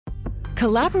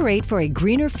Collaborate for a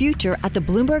greener future at the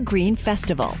Bloomberg Green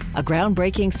Festival, a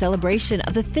groundbreaking celebration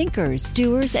of the thinkers,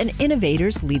 doers, and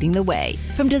innovators leading the way.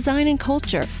 From design and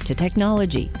culture to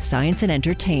technology, science, and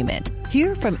entertainment.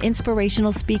 Hear from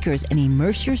inspirational speakers and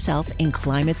immerse yourself in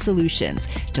climate solutions.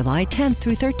 July 10th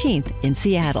through 13th in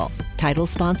Seattle. Title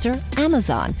sponsor,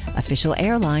 Amazon. Official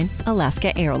airline,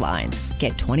 Alaska Airlines.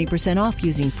 Get 20% off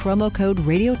using promo code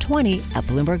radio20 at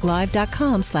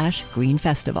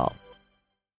bloomberglive.com/greenfestival.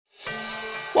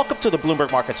 Welcome to the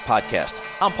Bloomberg Markets Podcast.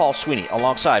 I'm Paul Sweeney,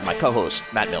 alongside my co-host,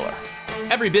 Matt Miller.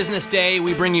 Every business day,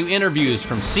 we bring you interviews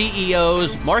from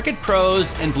CEOs, market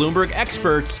pros, and Bloomberg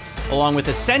experts, along with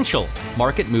essential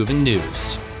market-moving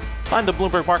news. Find the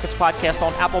Bloomberg Markets Podcast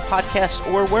on Apple Podcasts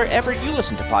or wherever you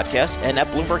listen to podcasts and at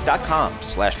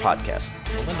Bloomberg.com/podcast.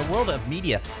 Well, in the world of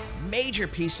media, major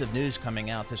piece of news coming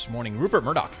out this morning. Rupert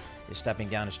Murdoch is stepping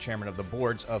down as chairman of the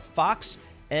boards of Fox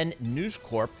and News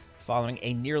Corp, following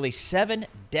a nearly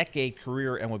 7-decade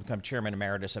career, and will become chairman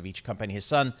emeritus of each company. His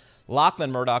son,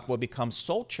 Lachlan Murdoch, will become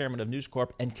sole chairman of News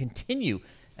Corp and continue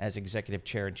as executive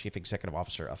chair and chief executive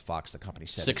officer of Fox, the company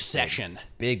said. Succession.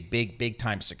 Big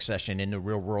time succession in the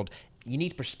real world. You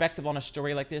need perspective on a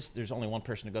story like this. There's only one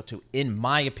person to go to, in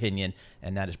my opinion,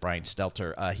 and that is Brian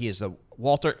Stelter. He is the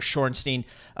Walter Shorenstein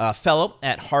Fellow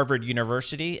at Harvard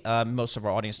University. Most of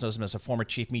our audience knows him as a former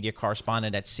chief media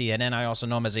correspondent at CNN. I also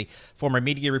know him as a former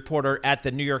media reporter at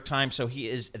the New York Times, so he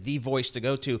is the voice to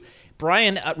go to.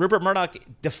 Brian, Rupert Murdoch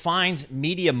defines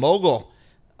media mogul.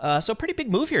 So pretty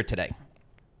big move here today.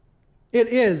 It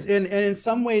is, and in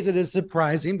some ways it is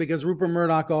surprising because Rupert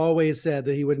Murdoch always said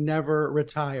that he would never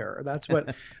retire. That's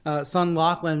what son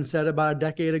Lachlan said about a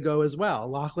decade ago as well.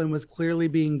 Lachlan was clearly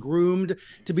being groomed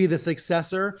to be the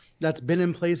successor that's been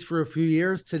in place for a few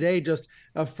years. Today just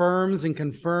affirms and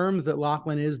confirms that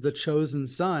Lachlan is the chosen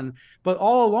son. But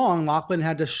all along, Lachlan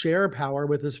had to share power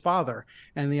with his father,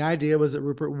 and the idea was that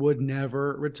Rupert would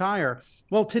never retire.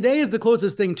 Well, today is the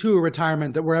closest thing to a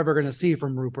retirement that we're ever going to see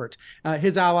from Rupert.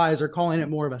 His allies are calling it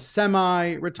more of a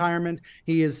semi-retirement.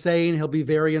 He is saying he'll be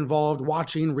very involved,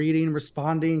 watching, reading,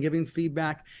 responding, giving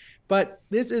feedback. But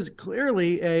this is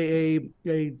clearly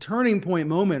a turning point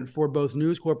moment for both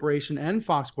News Corporation and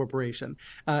Fox Corporation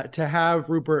to have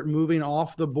Rupert moving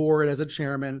off the board as a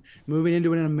chairman, moving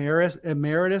into an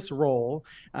emeritus role.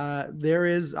 There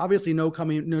is obviously no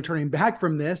turning back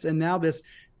from this, and now this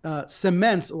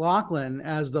cements Lachlan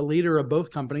as the leader of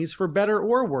both companies, for better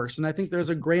or worse. And I think there's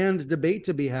a grand debate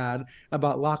to be had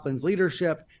about Lachlan's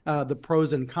leadership, the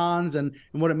pros and cons, and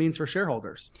what it means for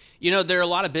shareholders. You know, there are a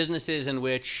lot of businesses in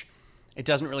which it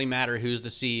doesn't really matter who's the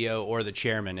CEO or the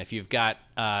chairman. If you've got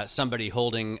somebody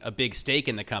holding a big stake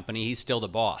in the company, he's still the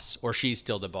boss or she's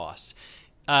still the boss.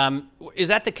 Is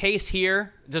that the case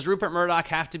here? Does Rupert Murdoch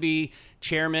have to be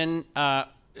chairman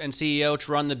and CEO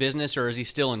to run the business, or is he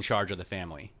still in charge of the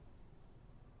family?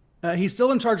 He's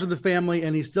still in charge of the family,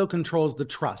 and he still controls the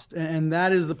trust. And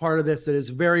that is the part of this that is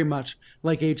very much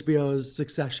like HBO's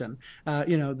Succession.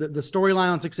 The storyline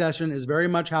on Succession is very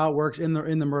much how it works in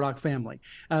the Murdoch family.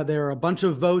 There are a bunch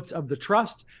of votes of the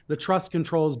trust. The trust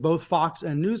controls both Fox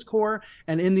and News Corp.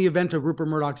 And in the event of Rupert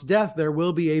Murdoch's death, there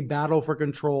will be a battle for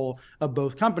control of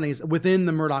both companies within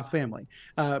the Murdoch family.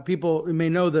 People may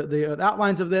know the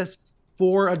outlines of this.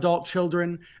 4 adult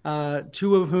children,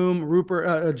 2 of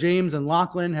whom James and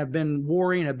Lachlan have been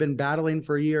warring, have been battling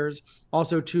for years.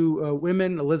 Also 2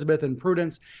 women, Elizabeth and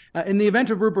Prudence. In the event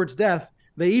of Rupert's death,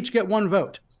 they each get 1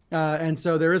 vote. And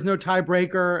so there is no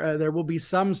tiebreaker. There will be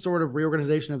some sort of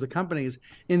reorganization of the companies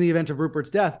in the event of Rupert's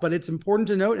death. But it's important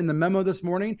to note in the memo this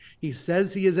morning, he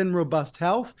says he is in robust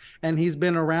health, and he's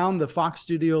been around the Fox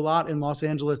studio lot in Los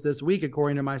Angeles this week,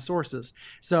 according to my sources.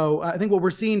 So I think what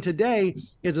we're seeing today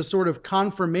is a sort of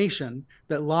confirmation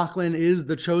that Lachlan is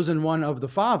the chosen one of the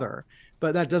father.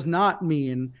 But that does not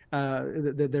mean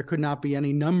that there could not be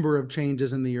any number of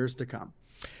changes in the years to come.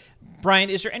 Brian,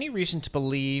 is there any reason to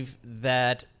believe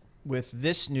that with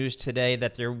this news today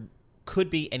that there could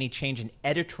be any change in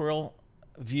editorial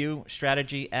view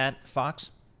strategy at Fox?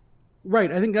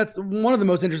 Right. I think that's one of the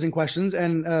most interesting questions.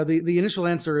 And the initial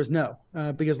answer is no,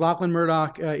 because Lachlan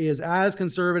Murdoch is as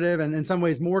conservative and in some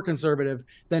ways more conservative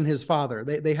than his father.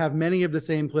 They have many of the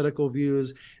same political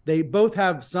views. They both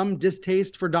have some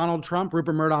distaste for Donald Trump.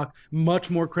 Rupert Murdoch, much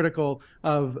more critical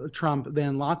of Trump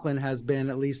than Lachlan has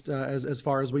been, at least as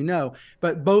far as we know.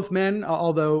 But both men,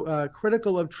 although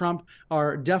critical of Trump,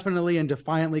 are definitely and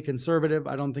defiantly conservative.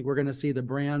 I don't think we're going to see the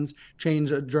brands change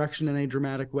direction in a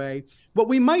dramatic way. What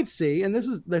we might see, and this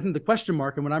is I think the question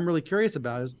mark, and what I'm really curious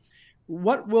about is,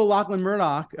 what will Lachlan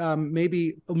Murdoch,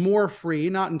 maybe more free,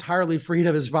 not entirely freed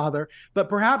of his father, but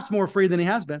perhaps more free than he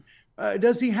has been,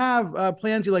 does he have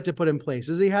plans he'd like to put in place?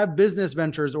 Does he have business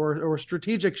ventures or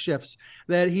strategic shifts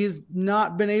that he's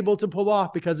not been able to pull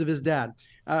off because of his dad?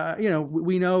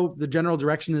 We know the general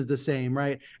direction is the same,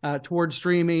 right? Toward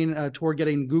streaming, toward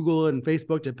getting Google and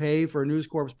Facebook to pay for News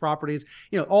Corp's properties.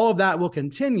 All of that will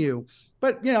continue.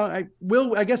 But,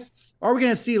 are we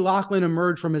going to see Lachlan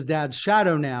emerge from his dad's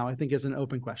shadow now? I think is an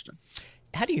open question.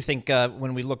 How do you think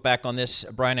when we look back on this,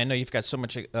 Brian, I know you've got so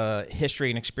much history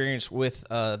and experience with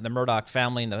the Murdoch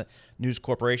family and the News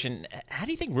Corporation. How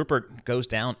do you think Rupert goes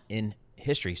down in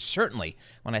history? Certainly,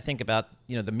 when I think about,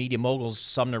 the media moguls,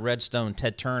 Sumner Redstone,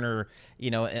 Ted Turner,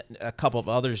 a couple of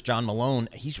others, John Malone,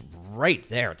 he's right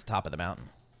there at the top of the mountain.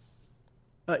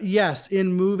 Yes,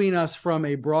 in moving us from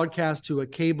a broadcast to a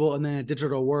cable and then a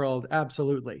digital world,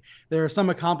 absolutely. There are some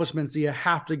accomplishments that you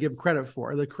have to give credit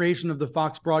for. The creation of the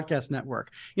Fox Broadcast Network.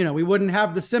 We wouldn't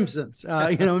have The Simpsons,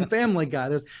 and Family Guy.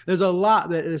 There's a lot,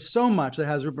 there's so much that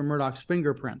has Rupert Murdoch's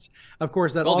fingerprints. Of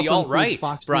course, that also the alt-right,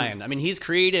 Fox Brian. News. I mean, he's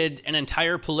created an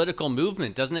entire political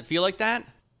movement. Doesn't it feel like that?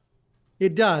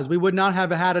 It does. We would not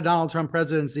have had a Donald Trump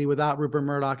presidency without Rupert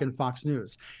Murdoch and Fox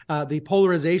News. The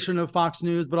polarization of Fox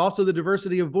News, but also the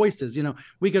diversity of voices.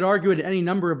 We could argue it in any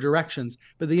number of directions,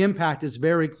 but the impact is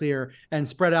very clear and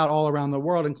spread out all around the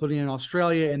world, including in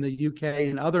Australia and the UK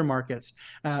and other markets.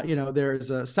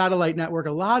 There's a satellite network.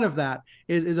 A lot of that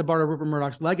is a part of Rupert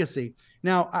Murdoch's legacy.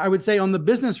 Now, I would say on the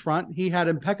business front, he had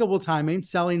impeccable timing,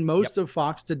 selling most of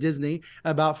Fox to Disney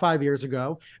about 5 years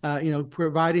ago,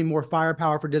 providing more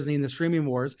firepower for Disney in the streaming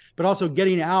wars, but also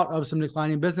getting out of some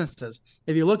declining businesses.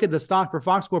 If you look at the stock for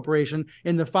Fox Corporation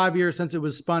in the 5 years since it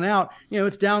was spun out,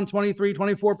 it's down 23,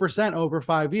 24% over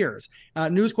 5 years.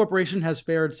 News Corporation has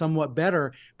fared somewhat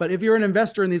better, but if you're an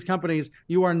investor in these companies,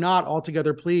 you are not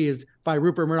altogether pleased by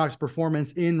Rupert Murdoch's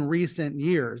performance in recent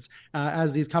years,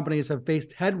 as these companies have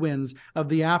faced headwinds of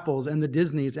the Apples and the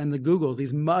Disneys and the Googles,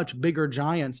 these much bigger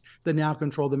giants that now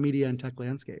control the media and tech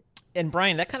landscape. And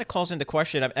Brian, that kind of calls into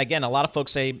question, again, a lot of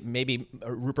folks say maybe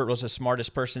Rupert was the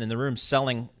smartest person in the room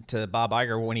selling to Bob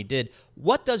Iger when he did.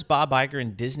 What does Bob Iger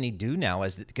and Disney do now?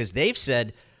 Because they've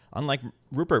said, unlike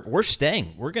Rupert, we're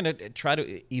staying. We're going to try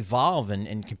to evolve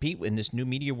and compete in this new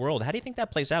media world. How do you think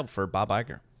that plays out for Bob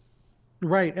Iger?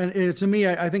 Right. And to me,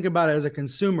 I think about it as a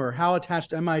consumer. How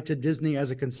attached am I to Disney as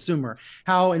a consumer?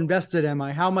 How invested am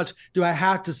I? How much do I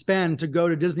have to spend to go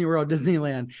to Disney World,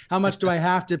 Disneyland? How much do I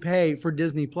have to pay for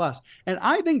Disney Plus? And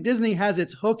I think Disney has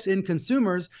its hooks in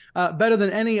consumers better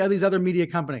than any of these other media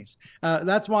companies.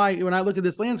 That's why when I look at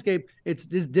this landscape, it's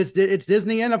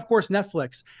Disney and, of course,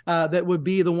 Netflix that would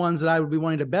be the ones that I would be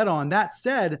wanting to bet on. That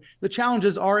said, the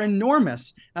challenges are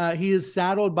enormous. He is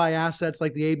saddled by assets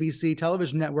like the ABC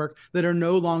television network that are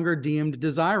no longer deemed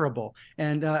desirable.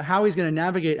 And how he's going to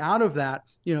navigate out of that,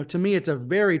 to me, it's a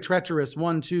very treacherous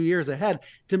 1-2 years ahead.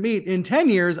 To me, in 10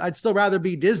 years, I'd still rather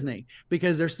be Disney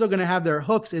because they're still going to have their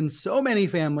hooks in so many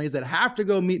families that have to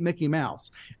go meet Mickey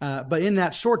Mouse. But in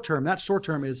that short term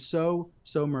is so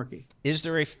murky. Is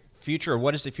there a future, or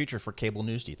what is the future for cable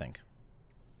news, do you think?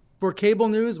 For cable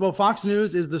news, well, Fox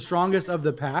News is the strongest of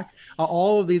the pack.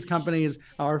 All of these companies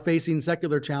are facing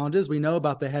secular challenges. We know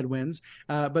about the headwinds.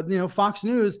 But Fox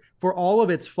News, for all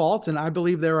of its faults, and I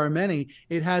believe there are many,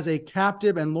 it has a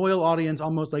captive and loyal audience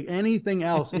almost like anything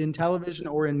else in television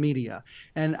or in media.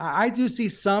 And I do see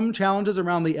some challenges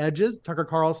around the edges. Tucker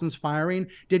Carlson's firing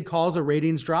did cause a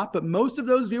ratings drop, but most of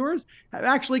those viewers have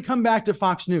actually come back to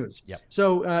Fox News. Yep.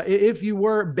 So if you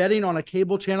were betting on a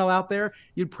cable channel out there,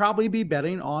 you'd probably be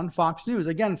betting on Fox News.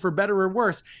 Again, for better or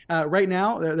worse, right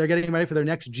now they're getting ready for their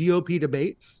next GOP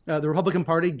debate. The Republican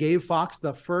Party gave Fox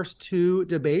the first 2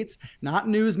 debates, not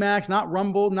Newsmax, not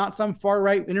Rumble, not some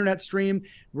far-right internet stream.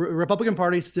 Republican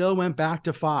Party still went back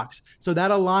to Fox. So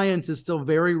that alliance is still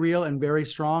very real and very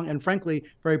strong and, frankly,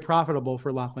 very profitable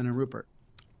for Lachlan and Rupert.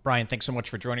 Brian, thanks so much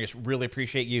for joining us. Really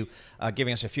appreciate you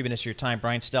giving us a few minutes of your time.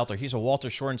 Brian Stelter, he's a Walter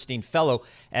Shorenstein Fellow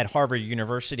at Harvard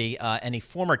University and a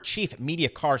former chief media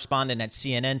correspondent at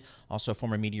CNN, also a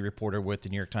former media reporter with the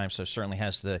New York Times, so certainly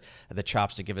has the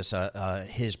chops to give us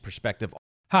his perspective.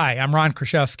 Hi, I'm Ron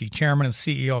Kraszewski, Chairman and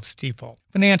CEO of Stifel.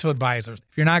 Financial advisors,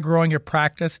 if you're not growing your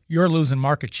practice, you're losing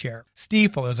market share.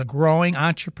 Stifel is a growing,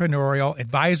 entrepreneurial,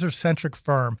 advisor-centric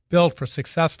firm built for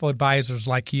successful advisors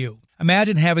like you.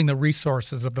 Imagine having the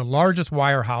resources of the largest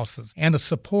wirehouses and the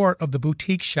support of the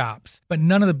boutique shops, but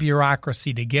none of the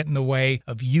bureaucracy to get in the way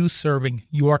of you serving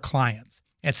your clients.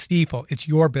 At Stifel, it's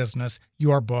your business,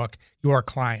 your book, your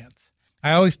clients.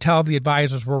 I always tell the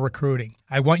advisors we're recruiting,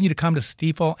 I want you to come to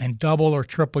Stifel and double or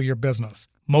triple your business.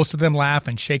 Most of them laugh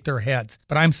and shake their heads,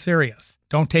 but I'm serious.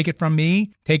 Don't take it from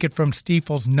me. Take it from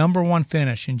Stifel's #1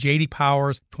 finish in J.D.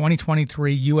 Power's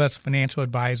 2023 U.S. Financial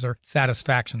Advisor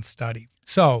Satisfaction Study.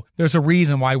 So, there's a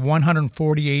reason why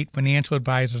 148 financial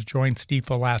advisors joined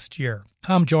Stifel last year.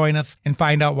 Come join us and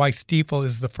find out why Stifel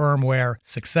is the firm where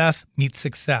success meets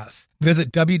success.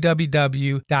 Visit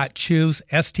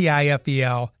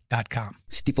www.choosestifel.com.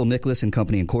 Stifel Nicholas and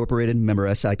Company Incorporated, member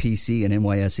SIPC and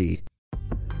NYSE.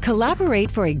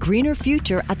 Collaborate for a greener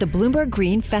future at the Bloomberg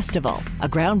Green Festival, a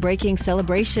groundbreaking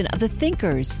celebration of the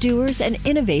thinkers, doers, and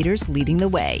innovators leading the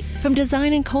way. From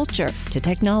design and culture to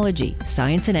technology,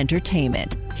 science, and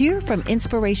entertainment. Hear from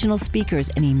inspirational speakers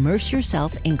and immerse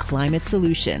yourself in climate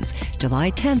solutions.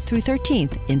 July 10th through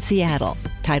 13th in Seattle.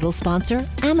 Title sponsor,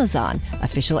 Amazon.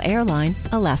 Official airline,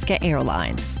 Alaska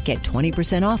Airlines. Get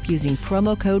 20% off using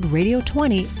promo code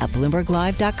radio20 at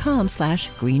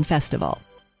bloomberglive.com/Green Festival.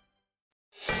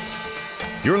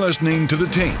 You're listening to The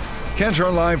Tape. Catch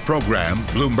our live program,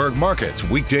 Bloomberg Markets,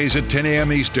 weekdays at 10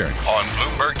 a.m. Eastern on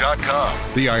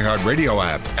Bloomberg.com, the iHeartRadio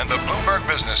app, and the Bloomberg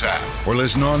Business app. Or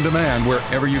listen on demand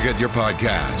wherever you get your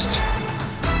podcasts.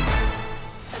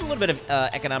 A little bit of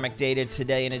economic data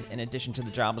today in addition to the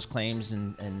jobless claims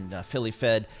and Philly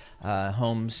Fed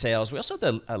home sales. We also had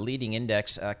the leading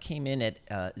index came in at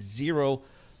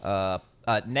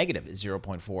negative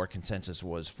 0.4. Consensus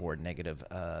was for negative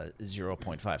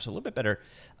 0.5. So a little bit better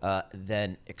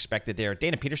than expected there.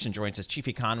 Dana Peterson joins us, chief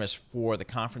economist for the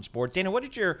Conference Board. Dana, what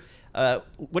did you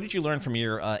learn from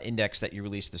your index that you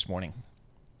released this morning?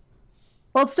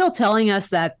 Well, it's still telling us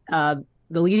that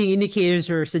the leading indicators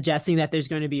are suggesting that there's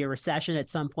going to be a recession at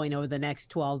some point over the next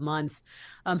 12 months.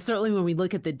 Certainly when we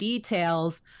look at the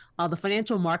details, the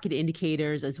financial market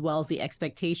indicators as well as the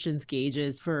expectations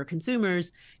gauges for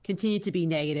consumers continue to be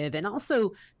negative, and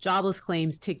also jobless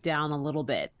claims tick down a little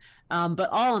bit. But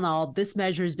all in all, this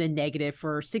measure has been negative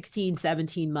for 16,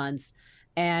 17 months,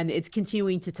 and it's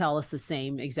continuing to tell us the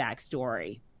same exact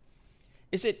story.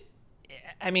 It's been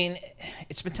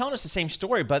telling us the same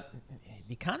story, but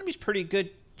the economy's pretty good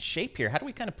shape here. How do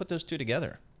we kind of put those two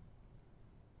together?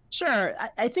 Sure.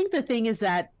 I think the thing is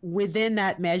that within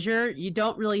that measure, you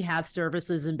don't really have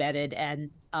services embedded, and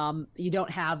you don't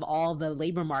have all the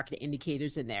labor market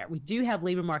indicators in there. We do have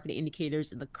labor market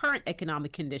indicators in the current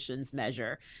economic conditions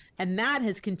measure, and that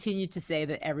has continued to say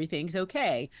that everything's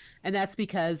okay. And that's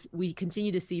because we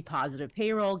continue to see positive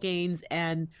payroll gains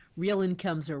and real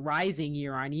incomes are rising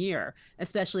year on year,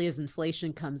 especially as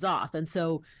inflation comes off. And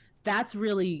so that's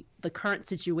really the current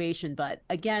situation. But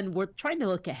again, we're trying to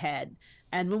look ahead.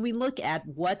 And when we look at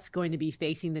what's going to be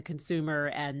facing the consumer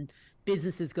and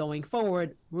businesses going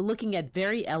forward, we're looking at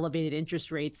very elevated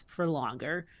interest rates for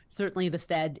longer. Certainly the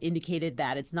Fed indicated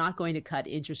that it's not going to cut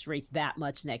interest rates that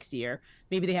much next year.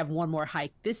 Maybe they have one more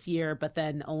hike this year, but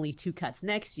then only 2 cuts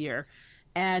next year.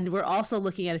 And we're also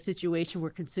looking at a situation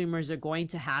where consumers are going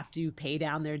to have to pay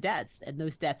down their debts, and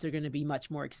those debts are going to be much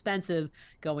more expensive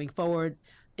going forward,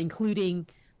 including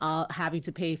having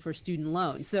to pay for student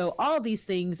loans. So all of these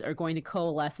things are going to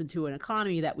coalesce into an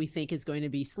economy that we think is going to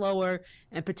be slower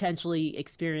and potentially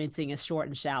experiencing a short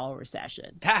and shallow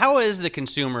recession. How is the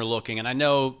consumer looking? And I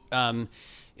know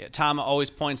Tom always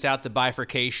points out the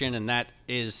bifurcation, and that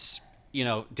is,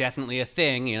 definitely a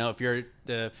thing. If you're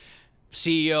the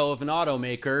CEO of an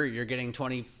automaker, you're getting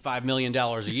 $25 million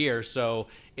a year. So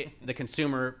the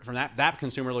consumer from that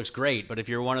consumer looks great. But if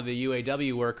you're one of the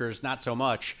UAW workers, not so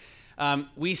much.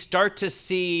 We start to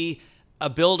see a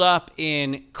buildup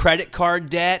in credit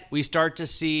card debt. We start to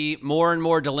see more and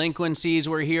more delinquencies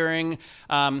we're hearing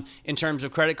in terms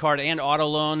of credit card and auto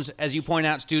loans. As you point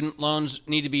out, student loans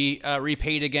need to be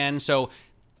repaid again. So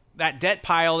that debt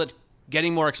pile that's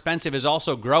getting more expensive is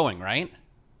also growing, right?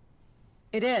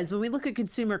 It is. When we look at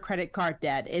consumer credit card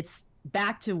debt, it's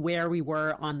back to where we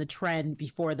were on the trend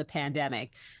before the pandemic.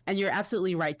 And you're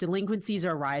absolutely right. Delinquencies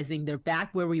are rising. They're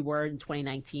back where we were in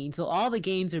 2019. So all the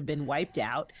gains have been wiped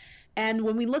out. And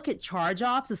when we look at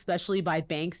charge-offs, especially by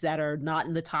banks that are not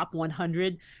in the top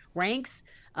 100 ranks,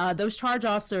 those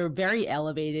charge-offs are very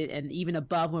elevated and even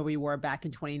above where we were back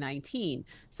in 2019.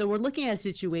 So we're looking at a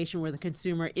situation where the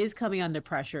consumer is coming under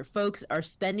pressure. Folks are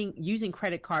using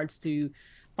credit cards to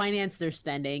finance their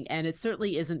spending, and it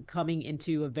certainly isn't coming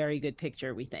into a very good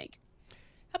picture, we think.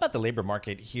 How about the labor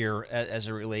market here as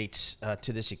it relates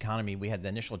to this economy? We had the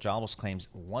initial jobless claims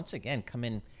once again come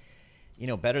in,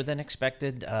 better than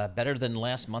expected, better than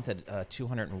last month at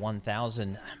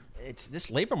 201,000. It's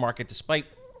this labor market, despite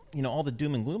all the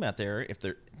doom and gloom out there,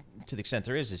 to the extent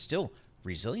there is still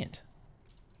resilient.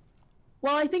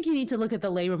 Well, I think you need to look at the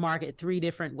labor market 3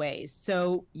 different ways.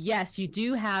 So yes, you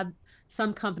do have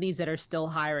some companies that are still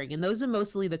hiring. And those are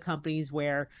mostly the companies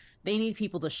where they need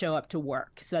people to show up to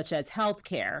work, such as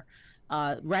healthcare,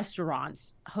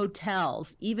 restaurants,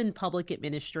 hotels, even public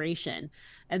administration.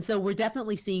 And so we're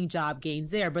definitely seeing job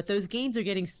gains there, but those gains are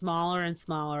getting smaller and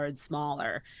smaller and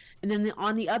smaller. And then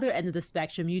on the other end of the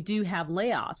spectrum, you do have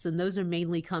layoffs, and those are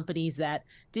mainly companies that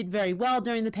did very well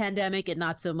during the pandemic and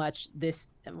not so much this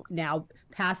now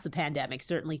past the pandemic,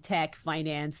 certainly tech,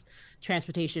 finance,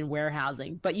 transportation,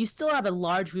 warehousing. But you still have a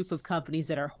large group of companies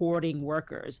that are hoarding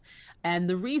workers. And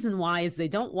the reason why is they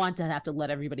don't want to have to let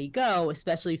everybody go,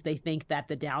 especially if they think that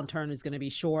the downturn is going to be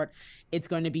short, it's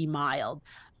going to be mild.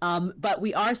 But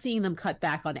we are seeing them cut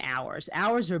back on hours.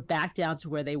 Hours are back down to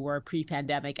where they were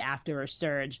pre-pandemic after a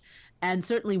surge. And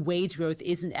certainly wage growth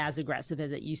isn't as aggressive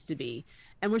as it used to be.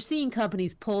 And we're seeing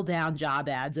companies pull down job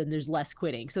ads, and there's less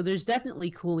quitting. So there's definitely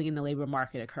cooling in the labor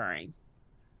market occurring.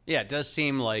 Yeah, it does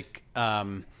seem like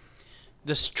the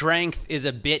strength is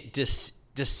a bit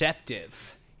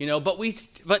deceptive,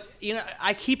 but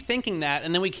I keep thinking that,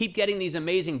 and then we keep getting these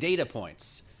amazing data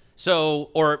points.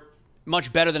 Or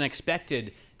much better than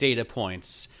expected data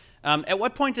points. At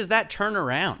what point does that turn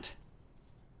around?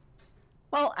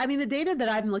 Well, I mean, the data that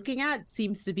I'm looking at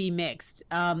seems to be mixed.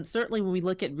 Certainly when we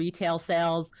look at retail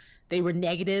sales, they were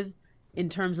negative in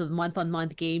terms of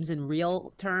month-on-month gains in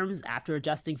real terms after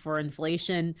adjusting for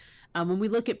inflation. When we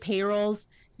look at payrolls,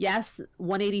 yes,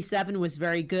 187 was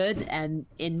very good, and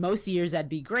in most years that'd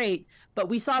be great, but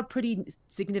we saw pretty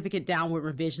significant downward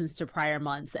revisions to prior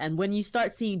months. And when you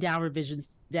start seeing downward revisions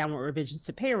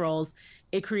to payrolls,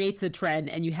 it creates a trend,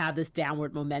 and you have this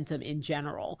downward momentum in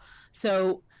general.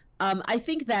 So I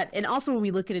think that, and also when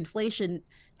we look at inflation,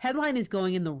 headline is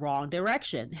going in the wrong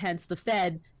direction. Hence, the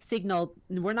Fed signaled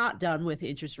we're not done with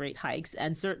interest rate hikes.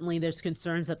 And certainly there's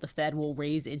concerns that the Fed will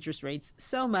raise interest rates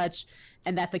so much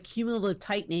and that the cumulative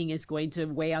tightening is going to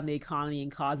weigh on the economy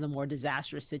and cause a more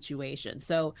disastrous situation.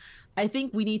 So I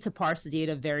think we need to parse the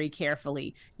data very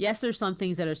carefully. Yes, there's some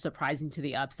things that are surprising to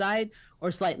the upside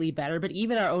or slightly better, but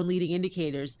even our own leading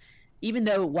indicators, even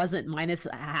though it wasn't minus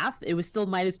a half, it was still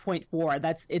minus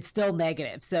 0.4. It's still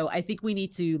negative. So I think we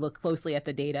need to look closely at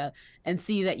the data and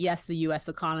see that, yes, the U.S.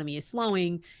 economy is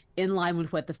slowing in line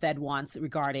with what the Fed wants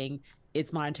regarding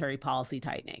its monetary policy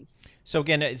tightening. So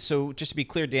again, just to be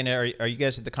clear, Dana, are you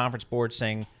guys at the conference board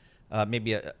saying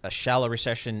maybe a shallow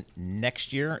recession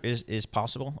next year is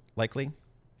possible, likely?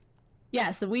 Yeah,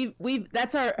 so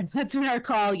that's in our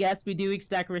call. Yes, we do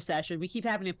expect a recession. We keep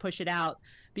having to push it out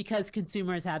because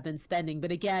consumers have been spending. But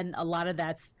again, a lot of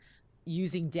that's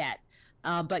using debt.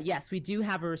 But yes, we do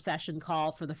have a recession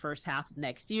call for the first half of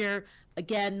next year.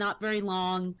 Again, not very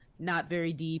long, not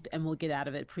very deep, and we'll get out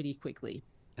of it pretty quickly.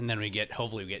 And then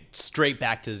hopefully we get straight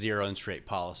back to zero interest rate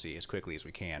policy as quickly as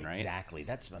we can, right? Exactly.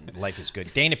 That's when life is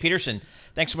good. Dana Peterson,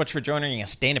 thanks so much for joining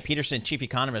us. Dana Peterson, Chief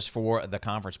Economist for the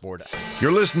Conference Board.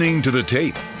 You're listening to The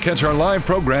Tape. Catch our live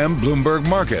program, Bloomberg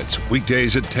Markets,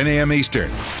 weekdays at 10 a.m. Eastern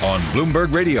on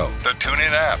Bloomberg Radio, the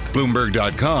TuneIn app,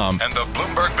 Bloomberg.com, and the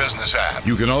Bloomberg Business app.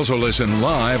 You can also listen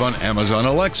live on Amazon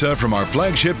Alexa from our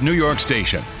flagship New York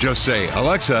station. Just say,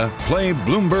 Alexa, play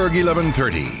Bloomberg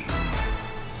 1130.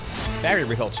 Barry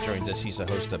Ritholtz joins us. He's the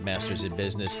host of Masters in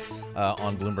Business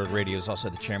on Bloomberg Radio. He's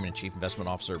also the Chairman and Chief Investment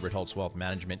Officer of Ritholtz Wealth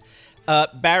Management.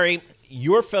 Barry,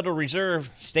 your Federal Reserve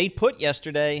stayed put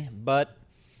yesterday, but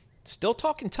still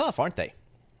talking tough, aren't they?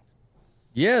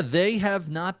 Yeah, they have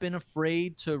not been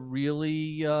afraid to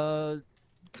really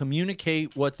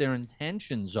communicate what their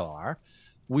intentions are.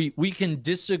 We can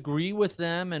disagree with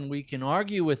them and we can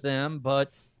argue with them,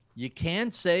 but you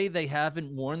can't say they haven't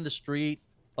warned the street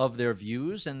of their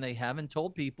views, and they haven't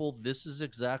told people this is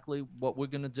exactly what we're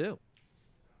going to do.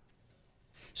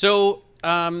 So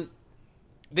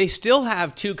they still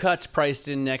have 2 cuts priced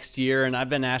in next year, and I've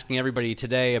been asking everybody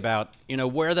today about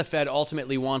where the Fed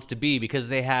ultimately wants to be, because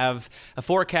they have a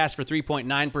forecast for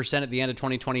 3.9% at the end of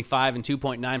 2025 and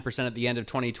 2.9% at the end of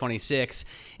 2026.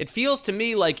 It feels to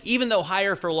me like even though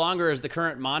higher for longer is the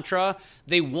current mantra,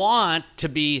 they want to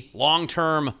be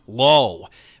long-term low.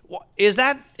 Is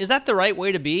that the right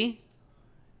way to be?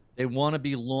 They want to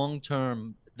be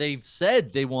long-term. They've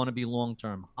said they want to be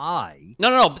long-term high.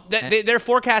 No. They're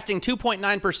forecasting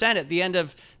 2.9% at the end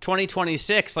of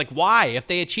 2026. Like, why? If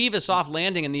they achieve a soft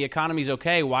landing and the economy's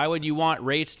okay, why would you want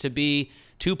rates to be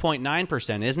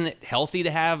 2.9%? Isn't it healthy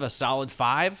to have a solid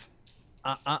 5?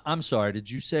 I'm sorry.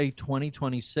 Did you say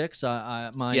 2026?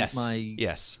 Yes.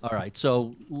 Yes. All right.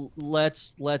 So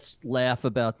let's laugh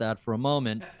about that for a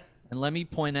moment. And let me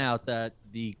point out that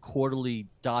the quarterly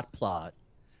dot plot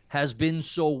has been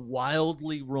so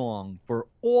wildly wrong for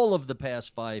all of the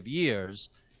past 5 years.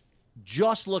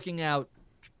 Just looking out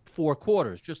 4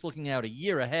 quarters, just looking out a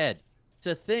year ahead.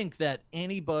 To think that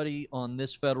anybody on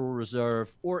this Federal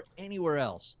Reserve or anywhere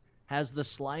else has the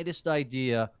slightest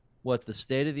idea what the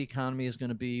state of the economy is going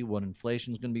to be, what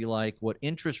inflation is going to be like, what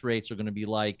interest rates are going to be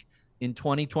like in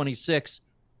 2026,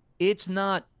 it's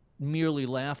not merely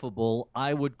laughable.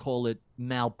 I would call it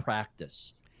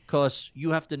malpractice, because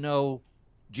you have to know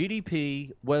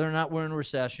GDP, whether or not we're in a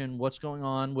recession, what's going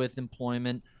on with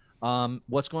employment,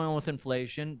 what's going on with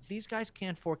inflation. These guys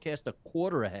can't forecast a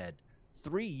quarter ahead,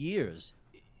 3 years.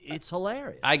 It's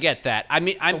hilarious. I get that. I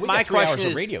mean, my question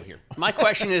is radio here. My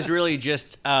question is really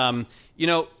just,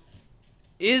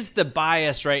 is the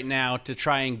bias right now to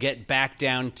try and get back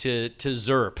down to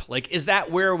ZIRP? Like, is that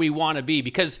where we want to be?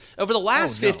 Because over the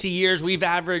last 50 years, we've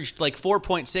averaged like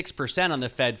 4.6% on the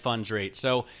Fed funds rate.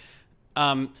 So,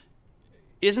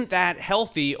 isn't that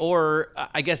healthy? Or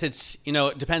I guess it's,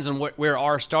 it depends on where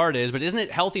our start is, but isn't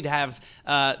it healthy to have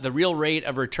the real rate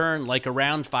of return like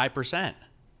around 5%?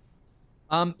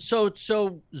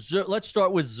 So let's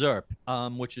start with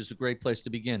ZIRP, which is a great place to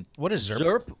begin. What is ZIRP?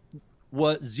 ZIRP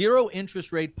was zero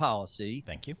interest rate policy.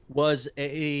 Thank you. Was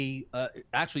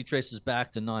actually traces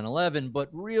back to 9/11, but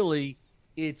really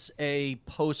it's a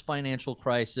post-financial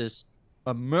crisis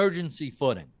emergency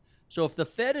footing. So if the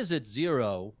Fed is at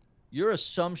zero, your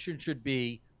assumption should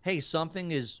be, hey,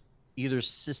 something is either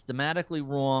systemically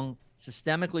wrong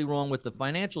with the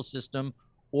financial system,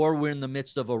 or we're in the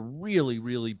midst of a really,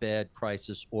 really bad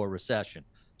crisis or recession.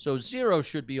 So zero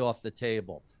should be off the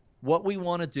table. What we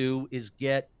want to do is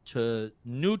get to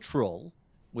neutral,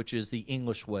 which is the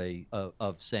English way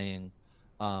of saying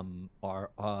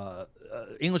our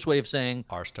English way of saying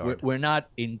we're not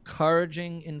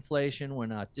encouraging inflation, we're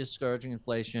not discouraging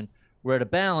inflation. We're at a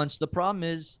balance. The problem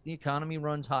is the economy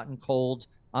runs hot and cold.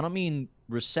 I don't mean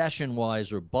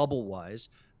recession-wise or bubble-wise,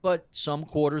 but some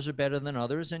quarters are better than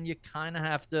others, and you kind of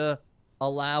have to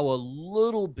allow a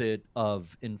little bit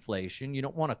of inflation. You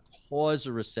don't want to cause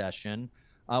a recession.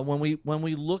 When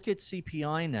we look at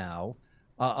CPI now,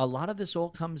 a lot of this all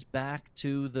comes back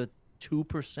to the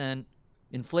 2%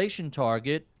 inflation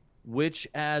target, which,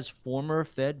 as former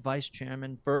Fed Vice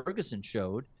Chairman Ferguson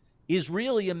showed, is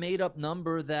really a made-up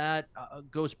number that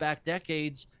goes back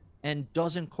decades and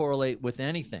doesn't correlate with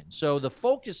anything. So the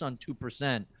focus on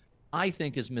 2%, I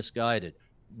think, is misguided.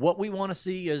 What we want to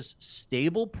see is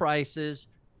stable prices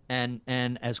and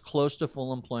as close to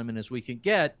full employment as we can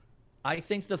get. I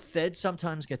think the Fed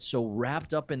sometimes gets so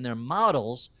wrapped up in their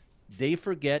models, they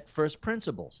forget first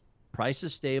principles. Price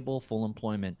is stable, full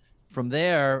employment. From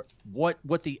there, what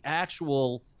the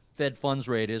actual Fed funds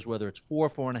rate is, whether it's 4,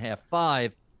 4.5,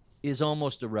 5, is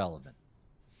almost irrelevant.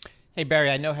 Hey, Barry,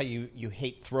 I know how you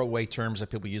hate throwaway terms that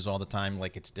people use all the time,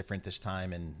 like it's different this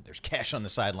time and there's cash on the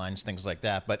sidelines, things like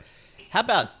that. But how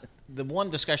about the one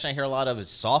discussion I hear a lot of is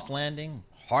soft landing,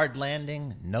 hard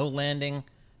landing, no landing?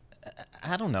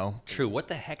 I don't know. True. What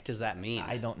the heck does that mean?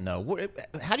 I don't know.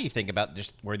 How do you think about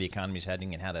just where the economy is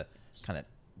heading and how to kind of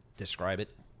describe it?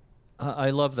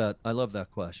 I love that. I love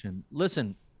that question.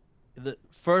 Listen, the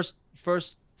first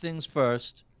things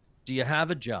first. Do you have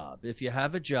a job? If you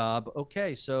have a job,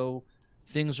 okay, so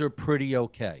things are pretty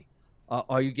okay.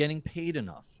 Are you getting paid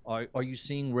enough? Are you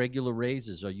seeing regular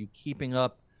raises? Are you keeping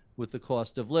up with the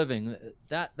cost of living?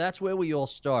 That's where we all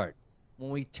start.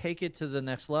 When we take it to the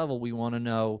next level, we want to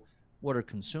know, what are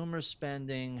consumers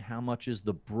spending? How much is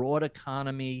the broad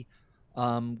economy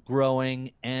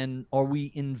growing? And are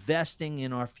we investing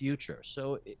in our future?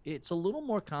 So it's a little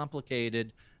more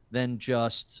complicated than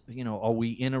just, are we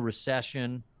in a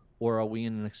recession or are we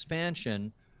in an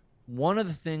expansion? One of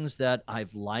the things that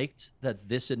I've liked that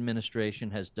this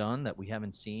administration has done that we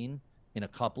haven't seen in a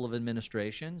couple of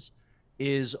administrations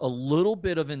is a little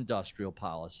bit of industrial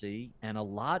policy and a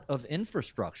lot of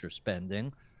infrastructure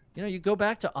spending. You go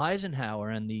back to Eisenhower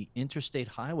and the interstate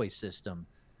highway system.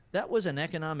 That was an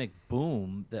economic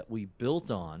boom that we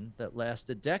built on that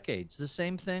lasted decades. The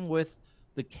same thing with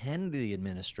the Kennedy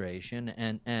administration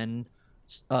and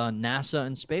NASA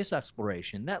and space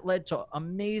exploration. That led to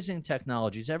amazing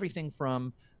technologies, everything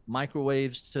from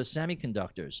microwaves to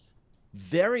semiconductors.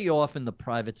 Very often the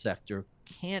private sector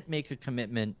can't make a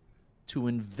commitment to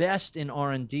invest in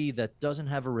R&D that doesn't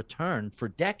have a return for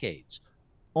decades.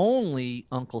 Only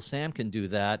Uncle Sam can do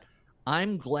that.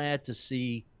 I'm glad to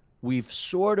see we've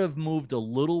sort of moved a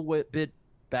little bit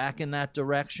back in that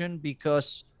direction,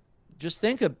 because just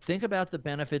think about the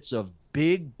benefits of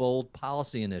big, bold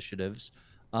policy initiatives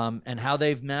and how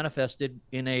they've manifested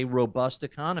in a robust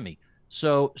economy.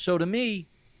 So to me,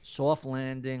 soft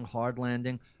landing, hard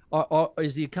landing,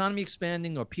 is the economy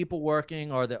expanding? Are people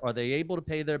working? Are they able to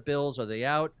pay their bills? Are they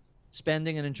out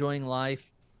spending and enjoying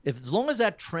life? as long as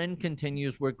that trend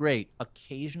continues, we're great.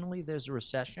 Occasionally there's a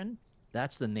recession.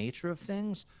 That's the nature of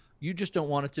things. You just don't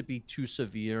want it to be too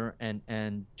severe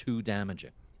and too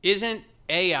damaging. Isn't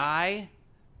AI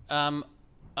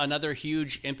another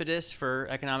huge impetus for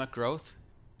economic growth?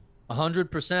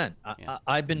 100%. Yeah.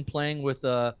 I've been playing with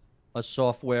a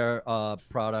software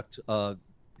product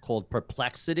called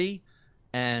Perplexity,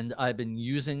 and I've been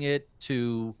using it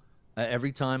to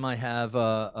every time I have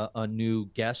a new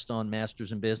guest on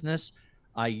Masters in Business,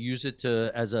 I use it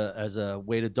as a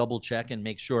way to double check and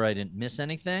make sure I didn't miss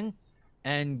anything.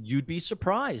 And you'd be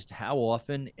surprised how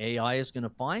often AI is going to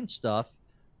find stuff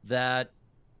that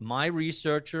my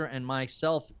researcher and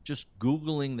myself just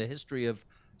Googling the history of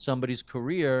somebody's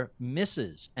career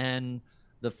misses. And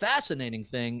the fascinating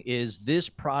thing is this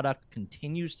product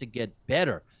continues to get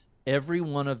better. Every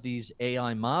one of these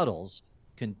AI models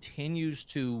continues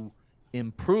to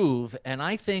improve. And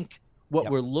I think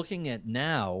what we're looking at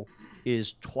now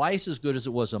is twice as good as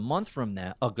it was a month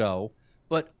ago.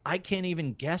 But I can't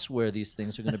even guess where these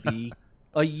things are going to be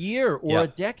a year or a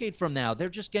decade from now. They're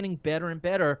just getting better and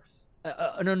better.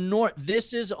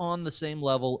 This is on the same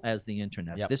level as the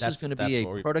internet. This is going to be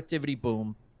a productivity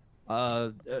boom.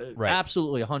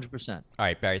 Absolutely, 100%. All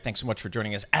right, Barry, thanks so much for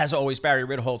joining us. As always, Barry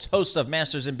Ritholtz, host of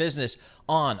Masters in Business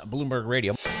on Bloomberg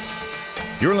Radio.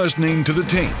 You're listening to The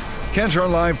Tape, Cantor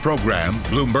Live program,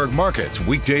 Bloomberg Markets,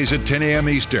 weekdays at 10 a.m.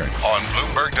 Eastern on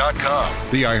Bloomberg.com,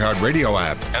 the iHeartRadio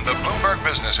app, and the Bloomberg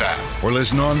Business app, or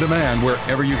listen on demand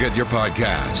wherever you get your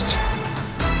podcasts.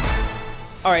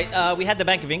 All right, we had the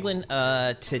Bank of England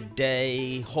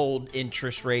today hold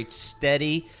interest rates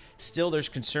steady. Still, there's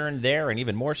concern there, and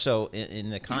even more so in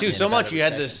the continent. Dude, so much. You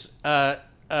had this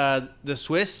the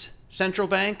Swiss central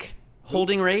bank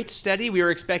holding rates steady. We were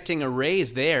expecting a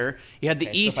raise there. You had the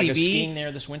ECB. So if I go skiing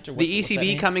there this winter, the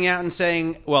ECB coming out and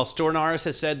saying, well, Stornaris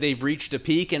has said they've reached a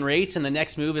peak in rates, and the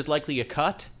next move is likely a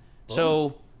cut.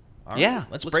 So,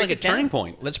 let's looks break like it a turning down.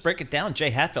 point. Let's break it down.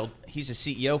 Jay Hatfield, he's the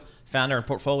CEO, founder, and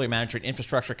portfolio manager at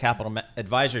Infrastructure Capital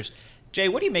Advisors. Jay,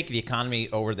 what do you make of the economy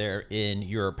over there in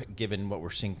Europe, given what we're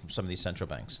seeing from some of these central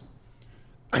banks?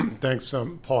 Thanks,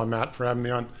 Paul and Matt, for having me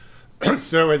on.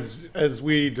 So as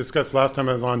we discussed last time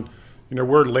I was on,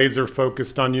 we're laser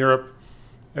focused on Europe,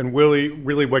 and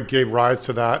really what gave rise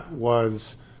to that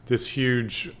was this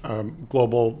huge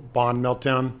global bond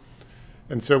meltdown.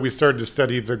 And so we started to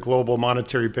study the global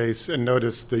monetary base and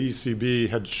noticed the ECB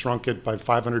had shrunk it by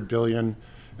 500 billion,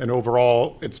 and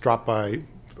overall it's dropped by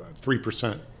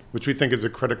 3%, which we think is a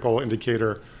critical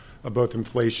indicator of both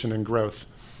inflation and growth.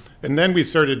 And then we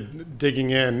started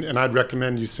digging in, and I'd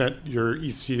recommend you sent your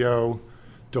ECO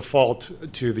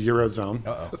default to the Eurozone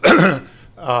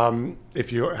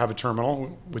if you have a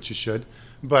terminal, which you should,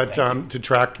 but to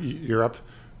track Europe,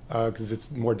 because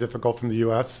it's more difficult from the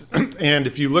US. And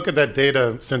if you look at that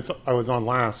data since I was on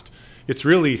last, it's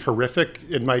really horrific.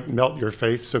 It might melt your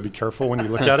face, so be careful when you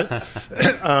look at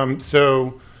it.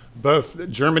 So both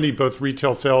Germany, both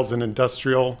retail sales and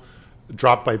industrial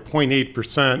dropped by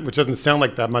 0.8%, which doesn't sound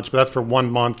like that much, but that's for 1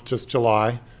 month, just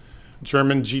July.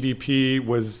 German GDP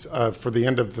was, for the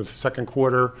end of the second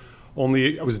quarter,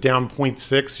 it was down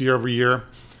 0.6 year over year.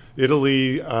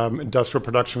 Italy, industrial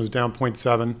production was down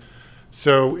 0.7.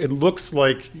 So it looks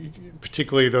like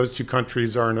particularly those two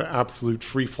countries are in an absolute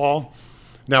free fall.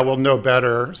 Now we'll know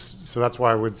better, so that's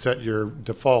why I would set your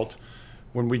default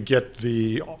when we get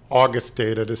the August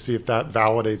data to see if that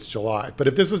validates July. But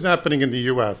if this is happening in the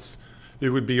US, it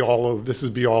would be this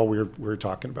would be all we're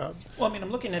talking about. Well, I mean,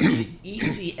 I'm looking at the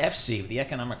ECFC, the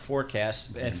economic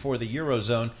forecast, and for the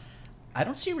Eurozone, I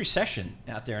don't see a recession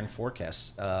out there in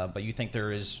forecasts, but you think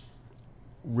there is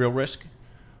real risk?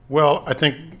 Well, I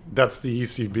think that's the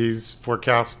ECB's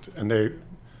forecast, and they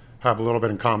have a little bit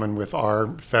in common with our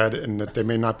Fed in that they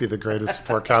may not be the greatest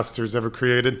forecasters ever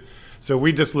created. So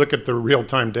we just look at the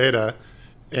real-time data,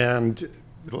 and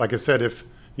like I said, if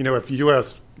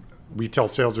U.S. retail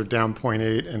sales are down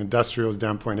 0.8 and industrial is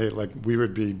down 0.8, like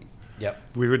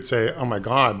we would say, oh my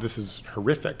God, this is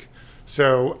horrific.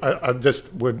 So I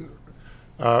just would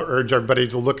urge everybody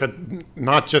to look at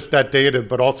not just that data,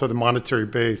 but also the monetary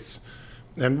base,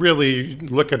 and really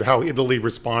look at how Italy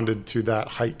responded to that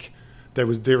hike. They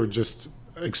were just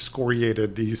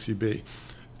excoriated, the ECB,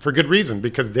 for good reason,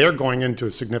 because they're going into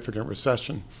a significant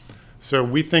recession. So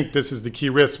we think this is the key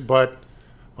risk, but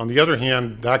on the other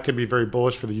hand, that could be very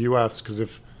bullish for the U.S. because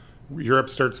if Europe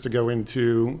starts to go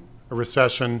into a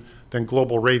recession, then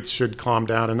global rates should calm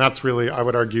down. And that's really, I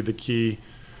would argue, the key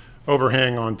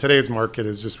overhang on today's market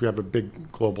is just we have a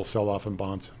big global sell-off in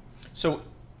bonds. So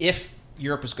if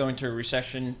Europe is going to a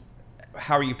recession,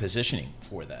 how are you positioning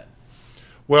for that?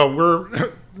 Well,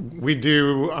 we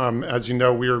do, as you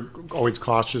know, we're always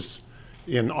cautious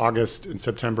in August and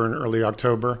September and early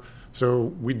October. So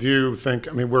we do think,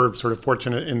 I mean, we're sort of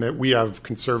fortunate in that we have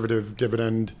conservative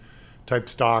dividend type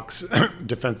stocks,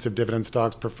 defensive dividend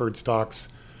stocks, preferred stocks,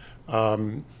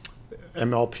 MLPs,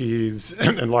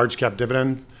 and large cap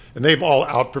dividends. And they've all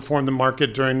outperformed the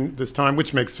market during this time,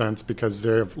 which makes sense because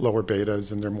they have lower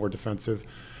betas and they're more defensive.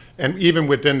 And even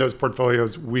within those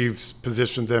portfolios, we've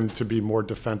positioned them to be more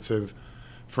defensive.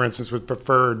 For instance, with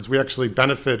preferreds, we actually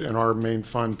benefit in our main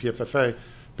fund, PFFA,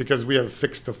 because we have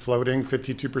fixed to floating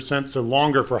 52%. So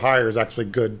longer for higher is actually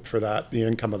good for that, the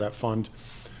income of that fund.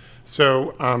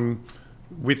 So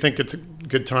we think it's a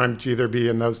good time to either be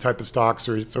in those type of stocks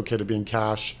or it's okay to be in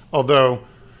cash. Although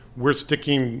we're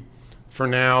sticking for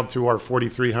now to our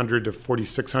 4,300 to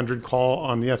 4,600 call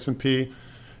on the S&P.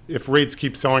 If rates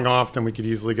keep selling off, then we could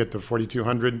easily get to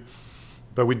 4,200.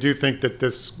 But we do think that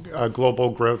this global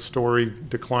growth story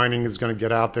declining is going to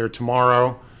get out there.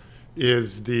 Tomorrow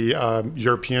is the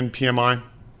European PMI,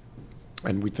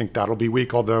 and we think that'll be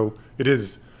weak, although it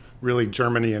is really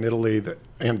Germany and Italy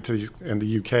and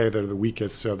the UK that are the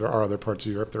weakest. So there are other parts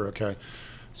of Europe that are okay.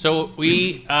 So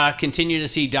we continue to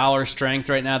see dollar strength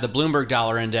right now. The Bloomberg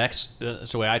Dollar Index,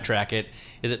 that's the way I track it,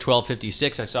 is at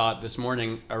 1256. I saw it this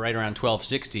morning right around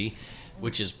 1260,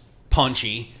 which is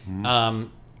punchy. Mm-hmm.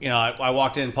 I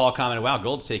walked in, Paul commented, wow,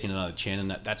 gold's taking another chin,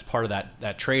 and that's part of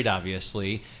that trade,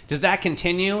 obviously. Does that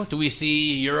continue? Do we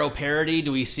see euro parity?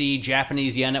 Do we see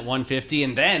Japanese yen at 150?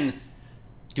 And then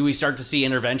do we start to see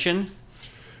intervention?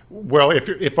 Well,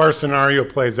 if our scenario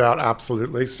plays out,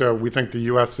 absolutely. So we think the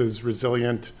U.S. is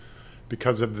resilient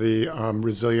because of the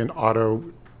resilient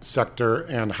auto sector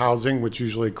and housing, which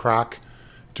usually crack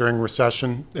during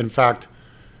recession. In fact,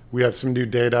 we have some new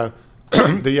data.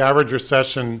 The average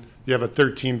recession, you have a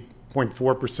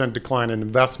 13.4% decline in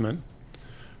investment,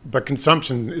 but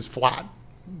consumption is flat.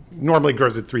 Normally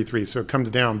grows at 3.3, so it comes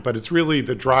down. But it's really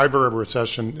the driver of a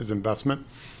recession is investment.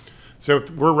 So if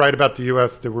we're right about the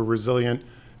U.S. that we're resilient,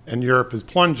 and Europe is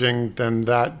plunging, then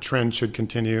that trend should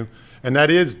continue. And that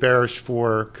is bearish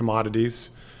for commodities.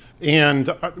 And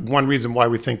one reason why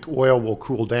we think oil will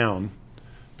cool down,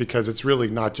 because it's really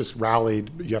not just rallied,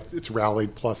 it's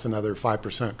rallied plus another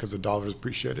 5% because the dollar is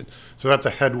appreciated. So that's a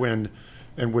headwind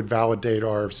and would validate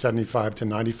our $75 to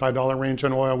 $95 range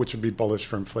on oil, which would be bullish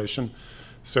for inflation.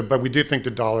 So, but we do think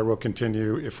the dollar will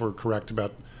continue if we're correct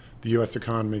about the U.S.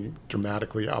 economy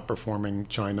dramatically outperforming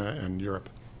China and Europe.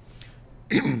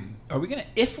 Are we going to,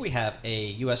 if we have a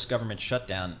U.S. government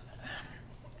shutdown,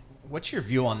 what's your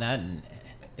view on that? And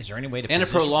is there any way to and a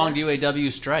prolonged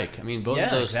UAW strike? I mean, both of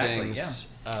those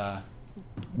things.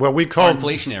 Well, we call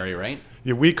inflationary, right?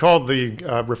 Yeah, we call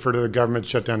refer to the government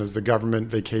shutdown as the government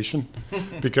vacation,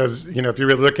 because if you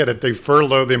really look at it, they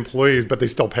furlough the employees, but they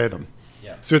still pay them.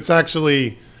 Yeah. So it's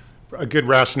actually a good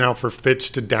rationale for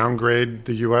Fitch to downgrade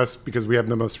the U.S. because we have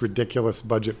the most ridiculous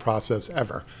budget process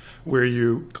ever, where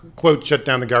you, quote, shut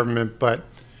down the government, but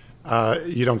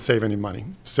you don't save any money.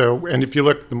 So, and if you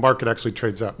look, the market actually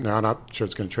trades up. Now, I'm not sure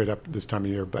it's going to trade up this time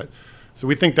of year, but so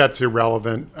we think that's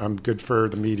irrelevant, good for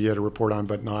the media to report on,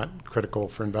 but not critical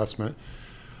for investment.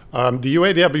 The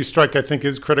UAW strike, I think,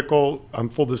 is critical.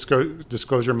 Full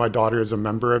disclosure, my daughter is a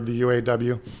member of the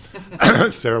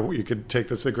UAW, so you could take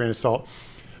this with a grain of salt.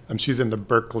 She's in the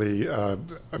Berkeley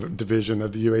division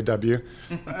of the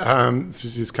UAW, so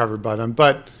she's covered by them.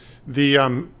 But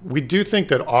we do think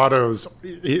that autos,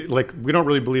 we don't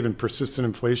really believe in persistent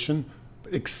inflation,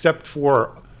 except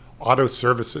for auto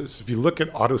services. If you look at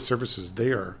auto services, they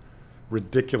are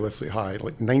ridiculously high,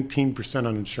 like 19%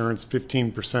 on insurance,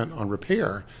 15% on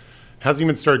repair. Hasn't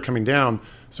even started coming down.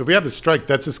 So if we have the strike,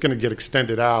 that's just going to get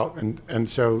extended out, and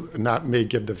that may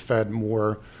give the Fed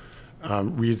more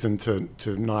reason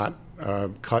to not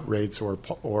cut rates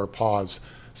or pause.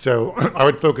 So I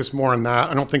would focus more on that.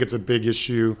 I don't think it's a big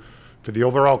issue for the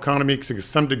overall economy, because to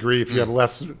some degree, if you have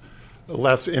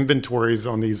less inventories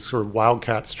on these sort of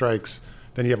wildcat strikes,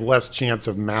 then you have less chance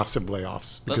of massive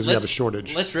layoffs because we have a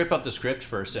shortage. Let's rip up the script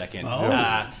for a second.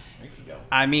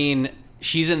 I mean,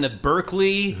 she's in the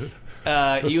Berkeley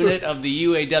unit of the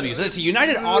UAW. So it's the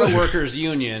United Auto Workers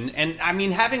Union. And I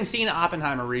mean, having seen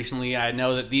Oppenheimer recently, I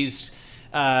know that these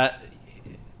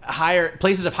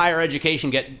places of higher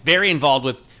education get very involved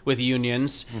with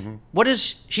unions. Mm-hmm.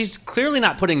 She's clearly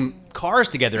not putting cars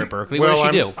together at Berkeley. What does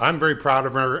she do? I'm very proud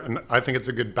of her, and I think it's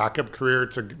a good backup career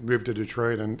to move to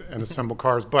Detroit and assemble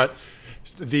cars. But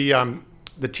the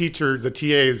teachers, the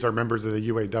TAs are members of the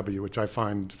UAW, which I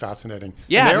find fascinating.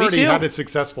 Yeah, and they already me too. had a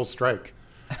successful strike.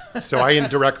 So I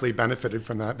indirectly benefited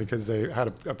from that because they had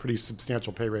a pretty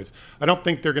substantial pay raise. I don't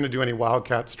think they're going to do any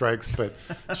wildcat strikes, but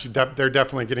they're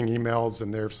definitely getting emails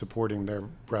and they're supporting their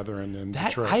brethren in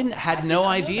Detroit. I had no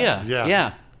idea.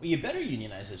 Yeah. Well, you better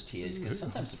unionize those TAs because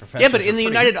sometimes the professors. Yeah, but in the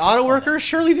United Auto Workers,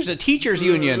 surely there's a teachers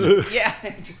union. Yeah,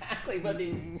 exactly. But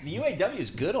the UAW is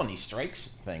good on these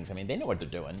strikes things. I mean, they know what they're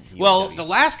doing. Well, the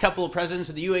last couple of presidents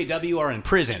of the UAW are in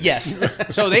prison. Yes.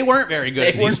 So they weren't very good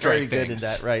at these strike very good things.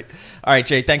 at that, right? All right,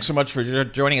 Jay, thanks so much for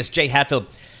joining us. Jay Hatfield,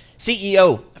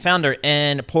 CEO, founder,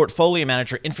 and portfolio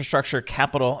manager, infrastructure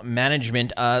capital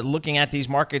management. Looking at these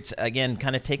markets, again,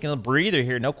 kind of taking a breather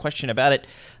here, no question about it.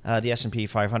 The S&P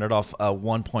 500 off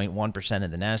 1.1%,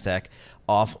 and the NASDAQ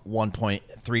off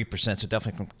 1.3%. So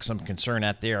definitely some concern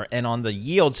out there. And on the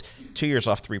yields, 2 years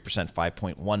off 3%,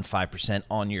 5.15%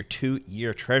 on your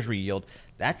 2-year Treasury yield.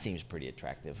 That seems pretty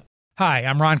attractive. Hi,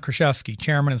 I'm Ron Kraszewski,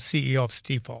 Chairman and CEO of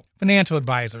Stifel. Financial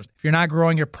advisors, if you're not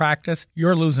growing your practice,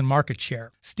 you're losing market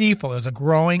share. Stifel is a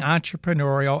growing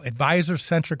entrepreneurial,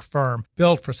 advisor-centric firm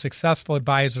built for successful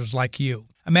advisors like you.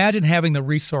 Imagine having the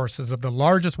resources of the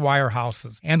largest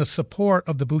wirehouses and the support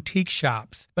of the boutique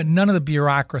shops, but none of the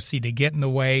bureaucracy to get in the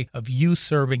way of you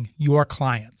serving your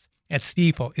clients. At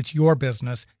Stifel, it's your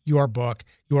business, your book,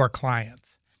 your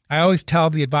clients. I always tell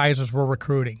the advisors we're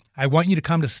recruiting, I want you to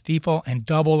come to Stifel and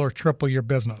double or triple your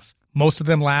business. Most of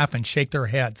them laugh and shake their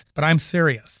heads, but I'm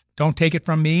serious. Don't take it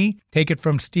from me. Take it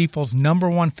from Stifel's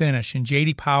 #1 finish in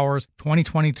J.D. Power's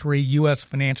 2023 U.S.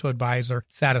 Financial Advisor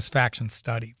Satisfaction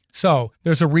Study. So,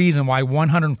 there's a reason why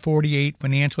 148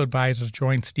 financial advisors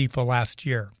joined Stifel last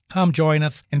year. Come join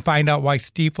us and find out why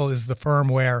Stifel is the firm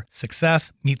where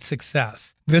success meets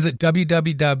success. Visit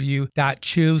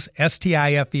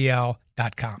www.choosestifel.com.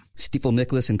 Stifel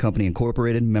Nicholas and Company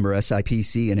Incorporated, member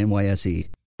SIPC and NYSE.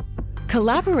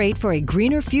 Collaborate for a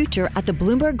greener future at the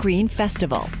Bloomberg Green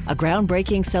Festival, a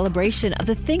groundbreaking celebration of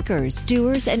the thinkers,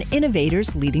 doers, and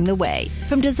innovators leading the way.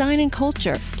 From design and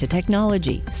culture to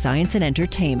technology, science, and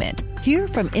entertainment. Hear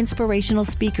from inspirational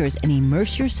speakers and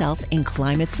immerse yourself in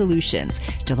climate solutions.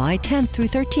 July 10th through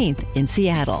 13th in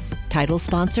Seattle. Title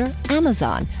sponsor,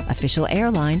 Amazon. Official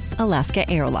airline, Alaska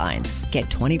Airlines. Get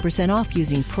 20% off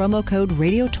using promo code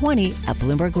Radio20 at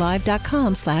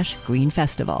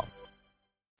BloombergLive.com/greenfestival.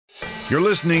 You're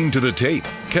listening to The Tape.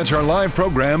 Catch our live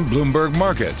program, Bloomberg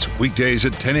Markets, weekdays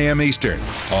at 10 a.m. Eastern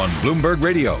on Bloomberg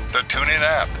Radio, the TuneIn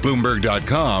app,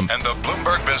 Bloomberg.com, and the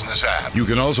Bloomberg Business app. You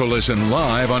can also listen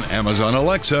live on Amazon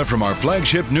Alexa from our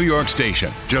flagship New York station.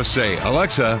 Just say,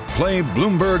 Alexa, play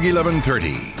Bloomberg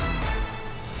 1130.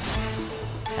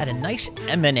 Had a nice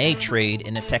M&A trade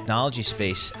in the technology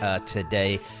space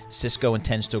today. Cisco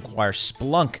intends to acquire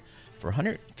Splunk for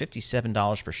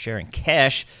 $157 per share in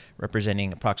cash,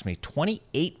 representing approximately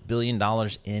 $28 billion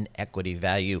in equity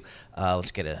value. Let's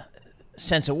get a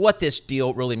sense of what this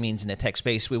deal really means in the tech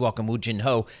space. We welcome Woo Jin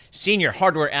Ho, Senior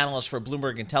Hardware Analyst for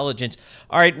Bloomberg Intelligence.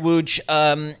 All right, Wooj,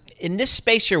 in this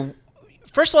space here,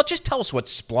 first of all, just tell us what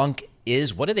Splunk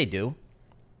is. What do they do?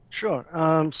 Sure.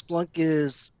 Splunk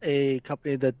is a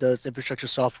company that does infrastructure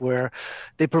software.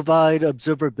 They provide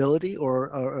observability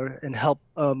and help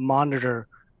monitor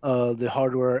the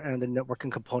hardware and the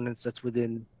networking components that's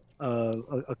within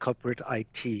a corporate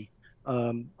IT.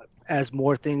 As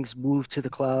more things move to the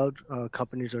cloud,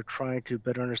 companies are trying to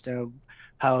better understand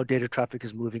how data traffic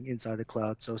is moving inside the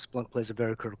cloud. So Splunk plays a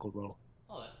very critical role.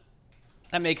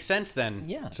 That makes sense then.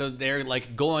 Yeah. So they're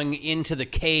like going into the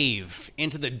cave,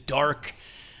 into the dark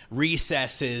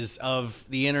recesses of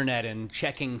the internet and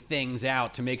checking things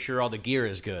out to make sure all the gear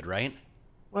is good, right?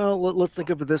 Well, let's think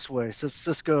of it this way. So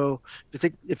Cisco,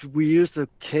 if we use the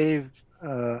cave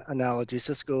analogy,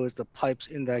 Cisco is the pipes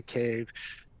in that cave,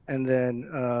 and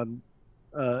then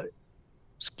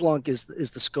Splunk is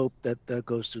the scope that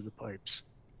goes through the pipes.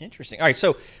 Interesting. All right,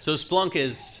 so Splunk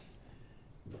is,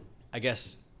 I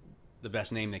guess, the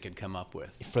best name they could come up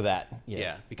with for that.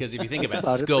 Yeah, because if you think about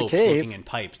About it, the scopes cave. looking in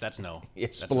pipes, that's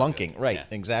spelunking, right? Yeah.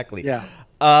 Exactly. Yeah.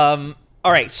 All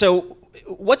right. So,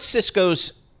 what's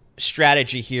Cisco's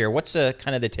strategy here? What's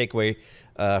kind of the takeaway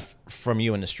from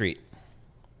you in the street?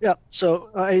 Yeah.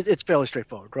 So it's fairly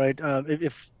straightforward, right?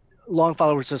 If long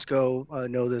followers of Cisco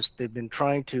know this, they've been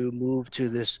trying to move to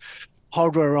this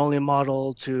hardware-only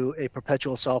model to a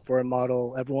perpetual software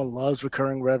model. Everyone loves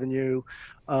recurring revenue,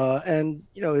 and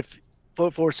if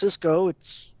for Cisco,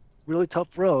 it's really tough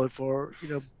road for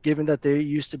given that they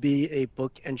used to be a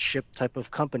book and ship type of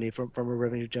company from a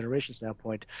revenue generation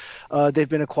standpoint. They've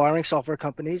been acquiring software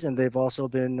companies, and they've also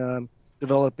been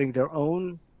developing their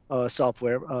own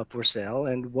software for sale.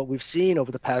 And what we've seen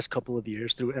over the past couple of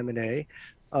years through M&A,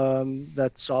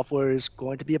 that software is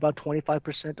going to be about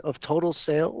 25% of total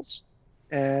sales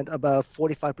and about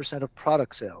 45% of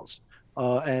product sales.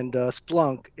 And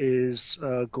Splunk is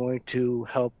going to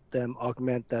help them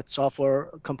augment that software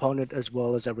component as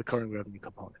well as that recurring revenue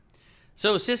component.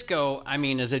 So Cisco, I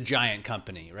mean, is a giant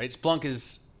company, right? Splunk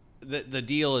is the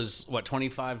deal is what,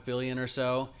 25 billion or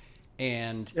so,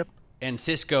 and Yep. and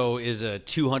Cisco is a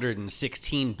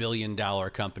 $216 billion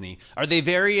company. Are they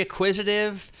very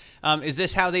acquisitive? Is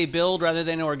this how they build rather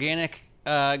than organic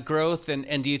growth?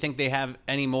 And do you think they have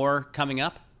any more coming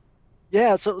up?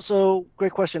 Yeah, so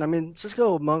great question. I mean,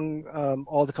 Cisco among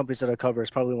all the companies that I cover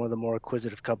is probably one of the more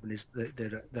acquisitive companies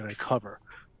that I cover.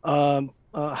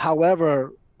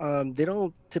 However, they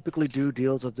don't typically do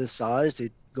deals of this size.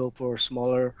 They go for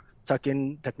smaller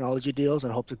tuck-in technology deals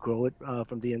and hope to grow it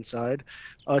from the inside.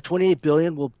 28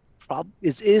 billion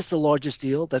is the largest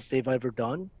deal that they've ever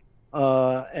done,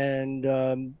 and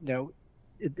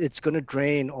it's going to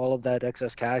drain all of that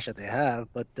excess cash that they have,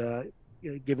 but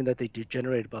given that they did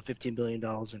generate about $15 billion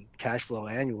in cash flow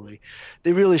annually,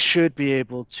 they really should be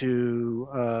able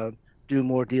to do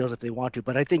more deals if they want to.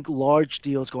 But I think large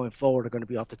deals going forward are going to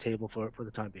be off the table for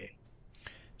the time being.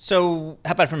 So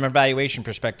how about from a valuation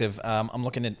perspective? I'm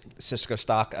looking at Cisco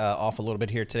stock off a little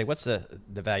bit here today. What's the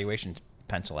valuation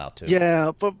pencil out to?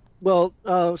 Yeah, but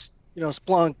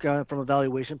Splunk from a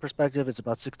valuation perspective, it's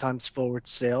about 6x forward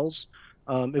sales.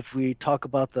 If we talk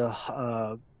about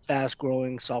the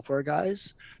fast-growing software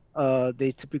guys,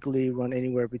 they typically run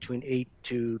anywhere between 8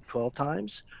 to 12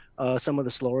 times. Some of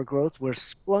the slower growth, where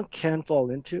Splunk can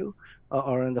fall into,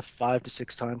 are in the 5 to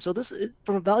 6 times. So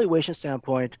from a valuation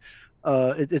standpoint,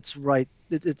 it's right.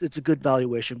 It's a good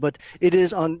valuation, but it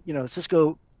is on.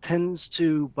 Cisco tends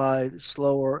to buy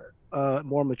slower,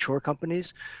 more mature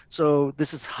companies. So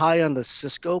this is high on the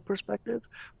Cisco perspective,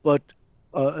 but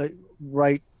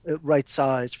right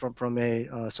size from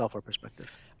a software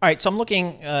perspective. All right, so I'm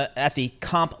looking at the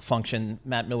comp function,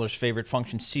 Matt Miller's favorite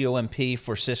function, COMP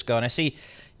for Cisco, and I see,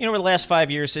 over the last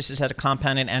 5 years, this has had a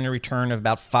compounded annual return of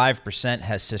about 5%,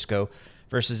 has Cisco,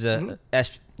 versus the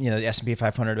S&P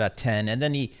 500 about 10, and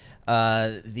then the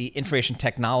information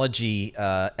technology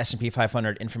S&P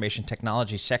 500 information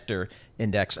technology sector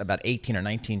index about 18 or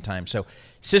 19 times. So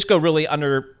Cisco really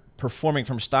underperforming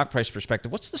from a stock price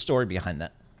perspective. What's the story behind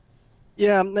that?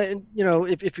 Yeah,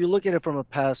 if you look at it from a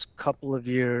past couple of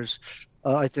years,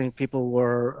 I think people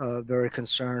were very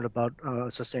concerned about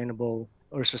sustained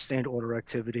order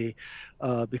activity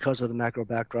because of the macro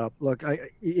backdrop. Look,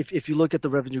 if you look at the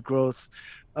revenue growth,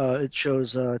 it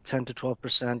shows 10 to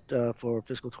 12% for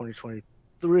fiscal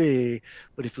 2023.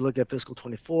 But if you look at fiscal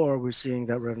 24, we're seeing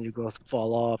that revenue growth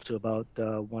fall off to about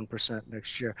 1%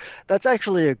 next year. That's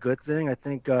actually a good thing. I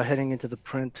think heading into the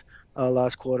print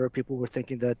last quarter, people were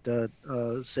thinking that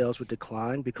sales would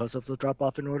decline because of the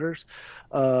drop-off in orders.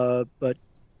 But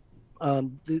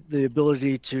the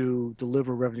ability to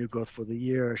deliver revenue growth for the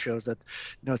year shows that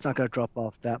it's not going to drop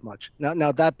off that much.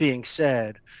 Now that being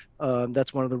said,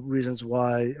 that's one of the reasons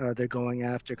why they're going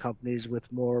after companies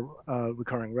with more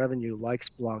recurring revenue like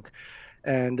Splunk,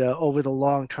 and over the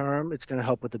long term, it's going to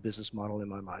help with the business model in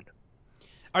my mind.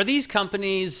 Are these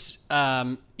companies,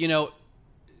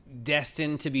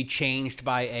 destined to be changed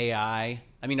by AI?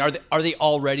 I mean, are they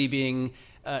already being?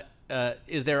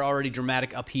 Is there already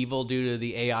dramatic upheaval due to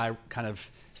the AI kind of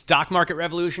stock market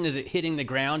revolution? Is it hitting the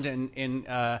ground in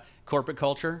corporate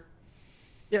culture?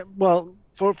 Yeah, well,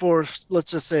 for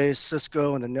let's just say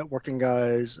Cisco and the networking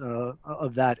guys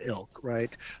of that ilk,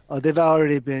 right? They've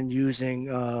already been using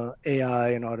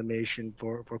AI and automation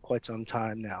for quite some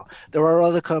time now. There are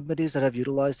other companies that have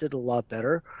utilized it a lot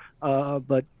better,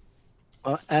 but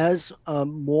as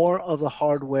more of the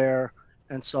hardware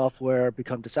and software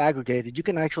become disaggregated, you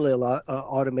can actually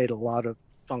automate a lot of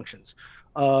functions.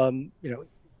 For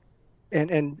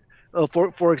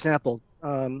example,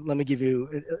 let me give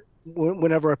you,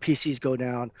 whenever our PCs go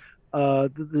down,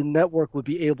 the network would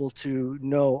be able to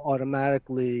know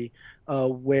automatically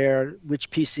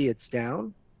which PC it's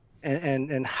down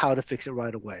and how to fix it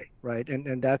right away, right?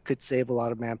 And that could save a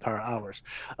lot of manpower hours.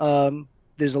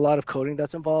 There's a lot of coding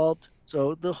that's involved.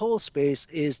 So the whole space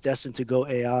is destined to go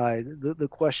AI. The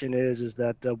question is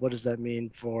that what does that mean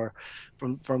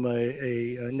from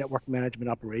a network management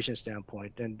operation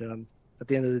standpoint? And at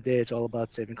the end of the day, it's all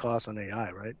about saving costs on AI,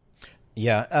 right?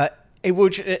 Yeah. Hey,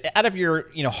 Woj, out of your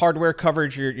hardware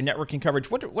coverage, your networking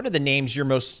coverage, what are the names you're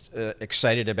most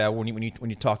excited about when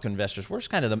you talk to investors? Where's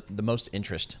kind of the most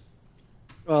interest?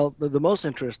 Well, the most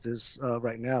interest is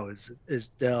right now is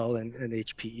Dell and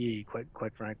HPE,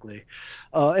 quite frankly,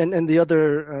 and the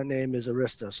other name is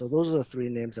Arista. So those are the three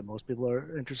names that most people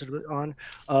are interested on.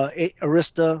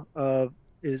 Arista,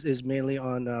 is mainly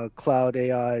on cloud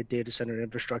AI data center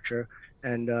infrastructure,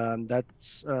 and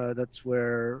that's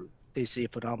where they see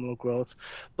phenomenal growth.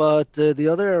 But the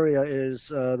other area is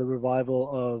the revival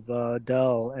of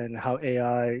Dell and how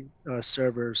AI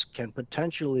servers can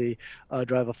potentially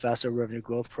drive a faster revenue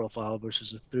growth profile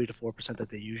versus the 3 to 4% that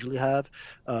they usually have,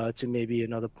 to maybe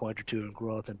another point or two in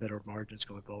growth and better margins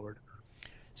going forward.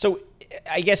 So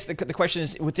I guess the question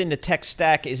is, within the tech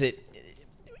stack,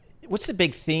 what's the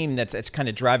big theme that's kind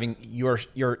of driving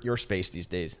your space these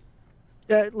days?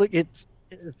 Yeah, look,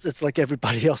 it's like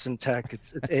everybody else in tech.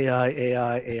 It's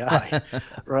AI,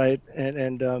 right?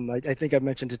 And I think I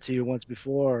mentioned it to you once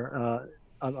before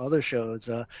on other shows.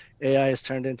 AI has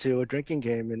turned into a drinking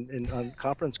game on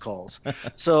conference calls.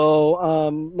 So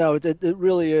no, it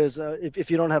really is. If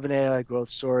you don't have an AI growth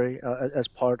story as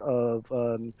part of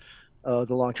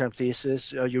the long-term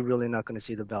thesis, you're really not going to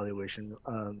see the valuation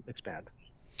expand.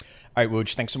 All right,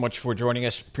 Wooj, thanks so much for joining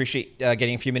us. Appreciate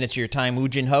getting a few minutes of your time. Woo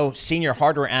Jin Ho, Senior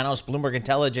Hardware Analyst, Bloomberg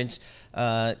Intelligence,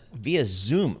 via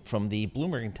Zoom from the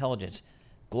Bloomberg Intelligence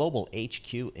Global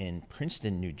HQ in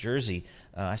Princeton, New Jersey.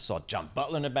 I saw John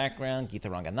Butler in the background, Geetha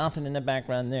Ranganathan in the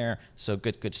background there. So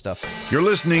good stuff. You're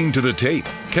listening to The Tape.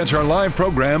 Catch our live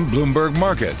program, Bloomberg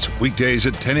Markets, weekdays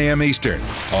at 10 a.m. Eastern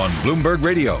on Bloomberg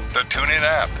Radio, the TuneIn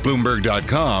app,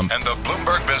 Bloomberg.com, and the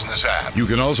Bloomberg Business app. You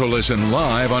can also listen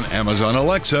live on Amazon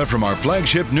Alexa from our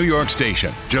flagship New York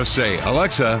station. Just say,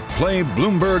 Alexa, play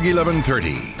Bloomberg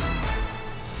 1130.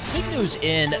 Big news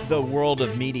in the world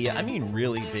of media. I mean,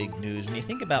 really big news. When you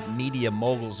think about media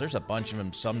moguls, there's a bunch of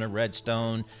them. Sumner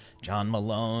Redstone, John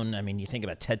Malone. I mean, you think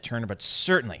about Ted Turner, but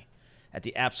certainly at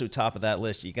the absolute top of that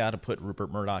list, you got to put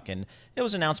Rupert Murdoch. And it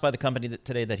was announced by the company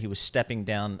today that he was stepping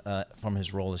down from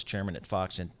his role as chairman at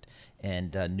Fox and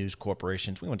News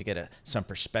Corporations. We want to get some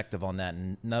perspective on that,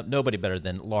 and nobody better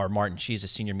than Laura Martin. She's a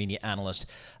senior media analyst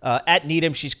at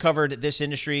Needham. She's covered this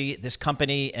industry, this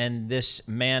company, and this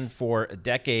man for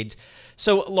decades.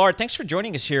 So, Laura, thanks for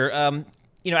joining us here.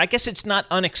 I guess it's not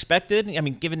unexpected. I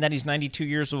mean, given that he's 92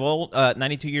 years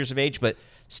of age, but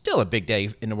still a big day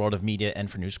in the world of media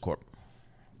and for News Corp.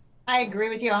 I agree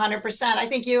with you 100%. I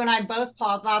think you and I both,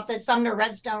 Paul, thought that Sumner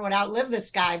Redstone would outlive this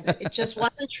guy, but it just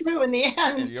wasn't true in the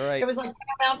end. You're right. It was like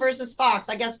Paramount versus Fox.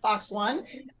 I guess Fox won.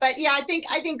 But yeah, I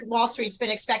think Wall Street's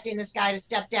been expecting this guy to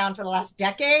step down for the last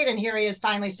decade, and here he is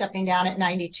finally stepping down at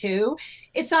 92.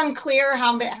 It's unclear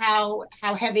how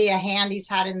heavy a hand he's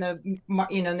had in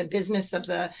the business of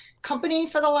the company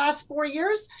for the last 4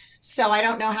 years. So I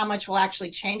don't know how much will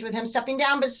actually change with him stepping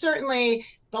down, but certainly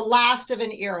the last of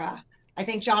an era. I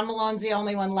think John Malone's the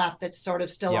only one left that's sort of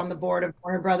still on the board of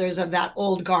Warner Brothers, of that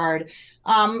old guard.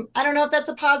 I don't know if that's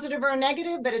a positive or a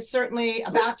negative, but it's certainly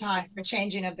about time for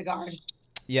changing of the guard.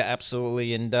 Yeah,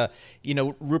 absolutely. And,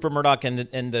 Rupert Murdoch and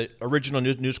the original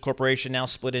News Corporation, now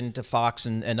split into Fox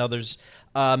and others,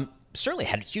 certainly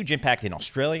had a huge impact in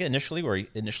Australia initially, where he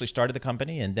initially started the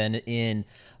company, and then in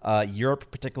Europe,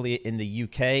 particularly in the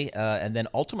UK, and then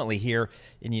ultimately here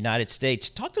in the United States.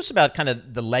 Talk to us about kind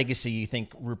of the legacy you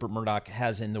think Rupert Murdoch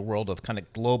has in the world of kind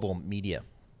of global media.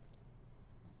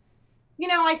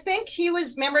 I think he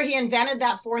invented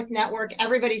that fourth network.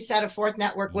 Everybody said a fourth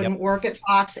network wouldn't work at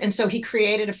Fox. And so he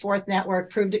created a fourth network,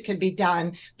 proved it could be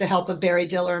done with the help of Barry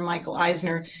Diller and Michael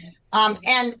Eisner.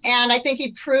 And I think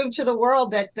he proved to the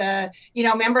world that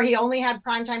remember, he only had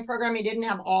primetime programming. He didn't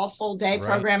have all full day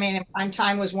programming, and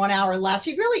primetime was 1 hour less.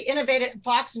 He really innovated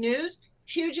Fox News.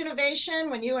 Huge innovation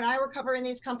when you and I were covering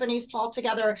these companies, Paul,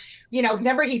 together.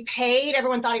 Remember, he paid,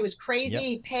 everyone thought he was crazy.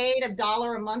 He paid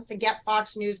 $1 a month to get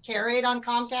Fox News carried on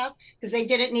Comcast because they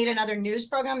didn't need another news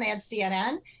program. They had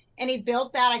CNN. And he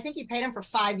built that. I think he paid him for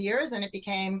 5 years. And it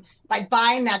became, by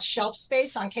buying that shelf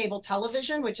space on cable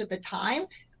television, which at the time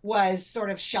was sort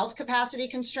of shelf capacity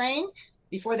constrained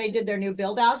before they did their new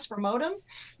build outs for modems.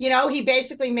 He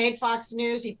basically made Fox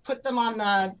News, he put them on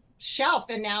the shelf,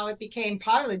 and now it became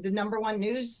probably the number one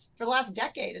news for the last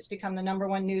decade. It's become the number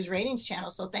one news ratings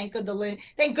channel. So thank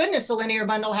goodness the linear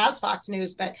bundle has Fox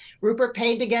News, but Rupert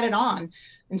paid to get it on.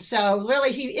 And so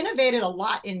really he innovated a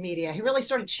lot in media. He really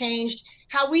sort of changed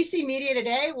how we see media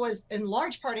today, was in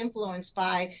large part influenced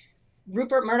by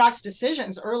Rupert Murdoch's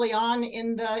decisions early on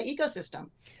in the ecosystem.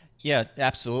 Yeah,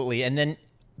 absolutely. And then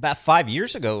about 5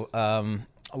 years ago,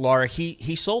 Laura,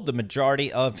 he sold the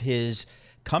majority of his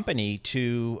company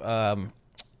to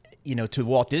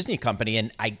Walt Disney Company.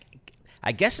 And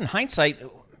I guess in hindsight,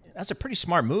 that's a pretty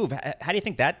smart move. How do you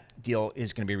think that deal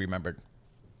is going to be remembered?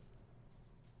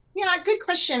 Yeah, good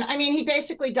question. I mean, he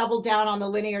basically doubled down on the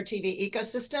linear TV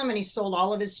ecosystem, and he sold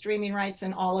all of his streaming rights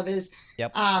and all of his,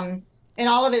 and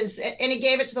he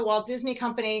gave it to the Walt Disney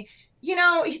Company.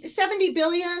 $70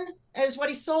 billion is what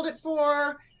he sold it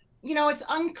for. You know, it's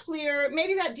unclear.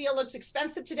 Maybe that deal looks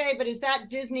expensive today, but is that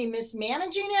Disney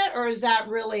mismanaging it, or is that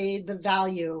really the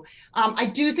value? I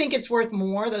do think it's worth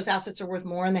more. Those assets are worth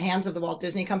more in the hands of the Walt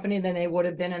Disney Company than they would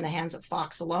have been in the hands of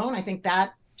Fox alone. I think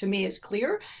that, to me, is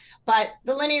clear. But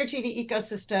the linear TV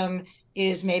ecosystem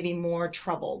is maybe more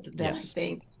troubled than I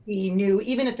think he knew,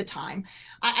 even at the time.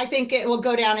 I think it will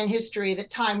go down in history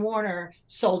that Time Warner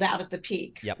sold out at the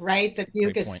peak, right? That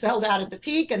Mucus sold out at the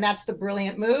peak, and that's the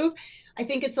brilliant move. I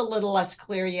think it's a little less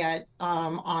clear yet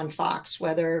on Fox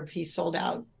whether he sold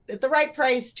out at the right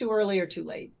price, too early or too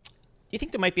late. Do you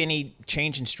think there might be any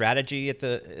change in strategy at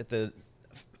the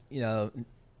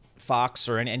Fox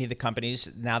or in any of the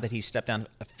companies now that he stepped down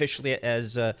officially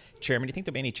as chairman? Do you think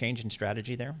there'll be any change in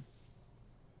strategy there?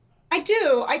 I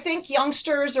do. I think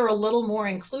youngsters are a little more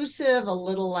inclusive, a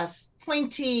little less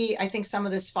pointy. I think some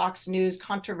of this Fox News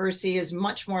controversy is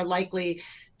much more likely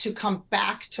to come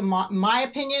back to, my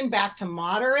opinion, back to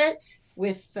moderate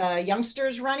with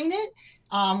youngsters running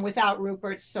it without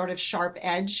Rupert's sort of sharp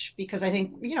edge. Because I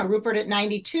think, Rupert at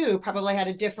 92 probably had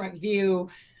a different view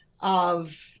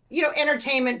of,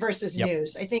 entertainment versus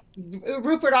news. I think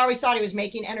Rupert always thought he was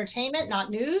making entertainment, not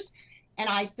news. And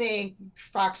I think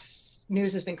Fox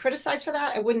News has been criticized for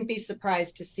that. I wouldn't be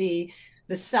surprised to see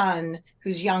the son,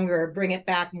 who's younger, bring it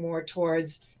back more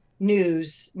towards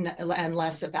news and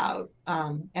less about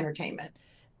entertainment.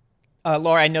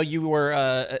 Laura, I know you were,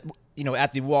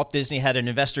 at the Walt Disney had an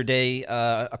investor day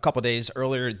a couple days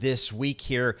earlier this week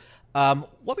here.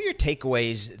 What were your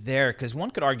takeaways there? Because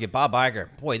one could argue Bob Iger,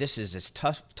 boy, this is as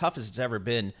tough as it's ever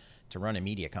been to run a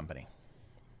media company.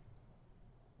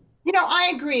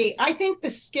 I agree. I think the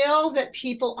skill that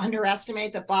people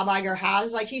underestimate that Bob Iger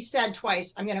has, like he said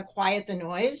twice, I'm going to quiet the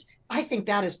noise. I think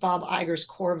that is Bob Iger's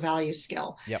core value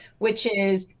skill, which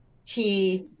is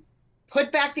he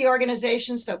put back the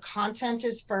organization so content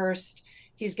is first.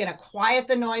 He's going to quiet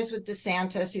the noise with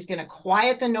DeSantis. He's going to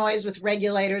quiet the noise with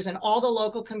regulators and all the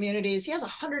local communities. He has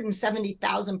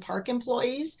 170,000 park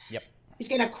employees. He's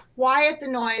going to quiet the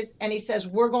noise, and he says,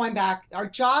 we're going back. Our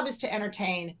job is to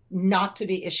entertain, not to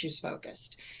be issues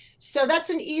focused. So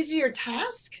that's an easier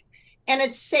task, and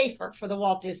it's safer for the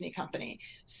Walt Disney Company.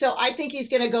 So I think he's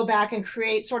going to go back and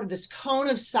create sort of this cone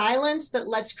of silence that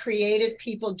lets creative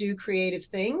people do creative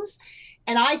things.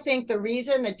 And I think the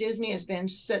reason that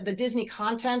the Disney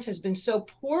content has been so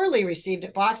poorly received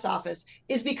at box office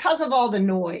is because of all the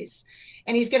noise.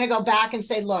 And he's going to go back and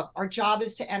say, look, our job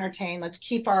is to entertain. Let's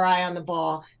keep our eye on the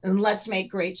ball and let's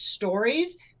make great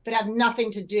stories that have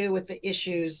nothing to do with the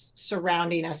issues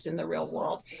surrounding us in the real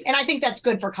world. And I think that's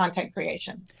good for content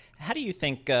creation. How do you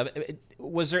think,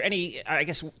 was there any, I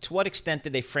guess, to what extent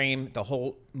did they frame the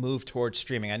whole move towards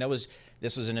streaming? I know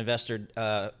this was an investor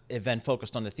event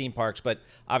focused on the theme parks, but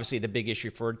obviously the big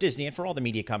issue for Disney and for all the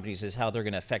media companies is how they're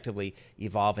going to effectively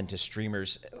evolve into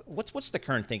streamers. What's the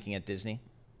current thinking at Disney?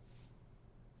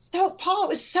 So, Paul, it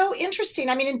was so interesting.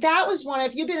 I mean, and that was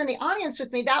if you've been in the audience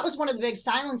with me, that was one of the big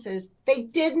silences. They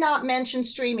did not mention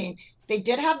streaming. They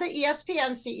did have the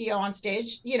ESPN CEO on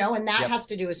stage, and that has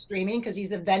to do with streaming because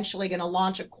he's eventually going to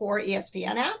launch a core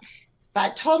ESPN app,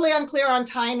 but totally unclear on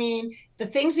timing. The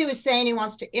things he was saying he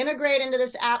wants to integrate into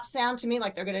this app sound to me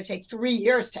like they're going to take 3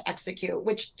 years to execute,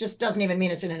 which just doesn't even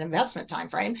mean it's in an investment time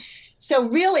frame. So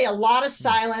really a lot of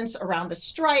silence around the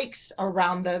strikes,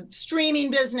 around the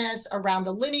streaming business, around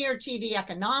the linear TV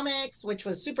economics, which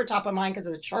was super top of mind because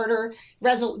of the charter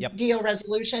deal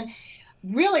resolution.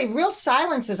 Really, real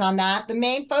silences on that. The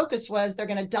main focus was they're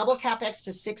going to double CapEx to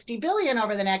 $60 billion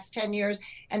over the next 10 years,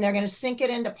 and they're going to sink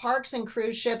it into parks and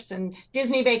cruise ships and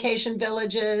Disney vacation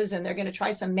villages, and they're going to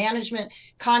try some management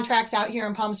contracts out here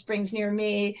in Palm Springs near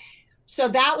me. So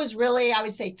that was really, I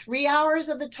would say, 3 hours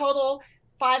of the total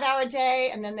 5-hour day,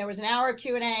 and then there was an hour of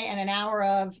Q&A and an hour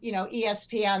of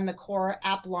ESPN, the core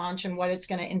app launch and what it's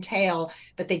going to entail,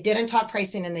 but they didn't talk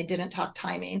pricing and they didn't talk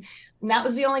timing, and that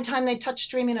was the only time they touched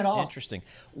streaming at all. Interesting.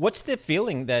 What's the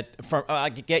feeling that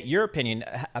I get your opinion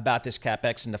about this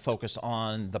CapEx and the focus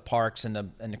on the parks and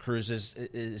the cruises?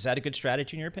 Is that a good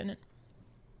strategy in your opinion?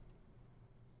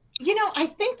 I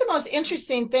think the most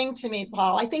interesting thing to me,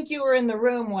 Paul, I think you were in the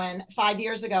room when 5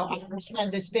 years ago, I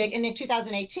said this big, and in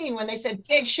 2018, when they said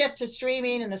big shift to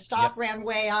streaming and the stock ran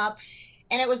way up,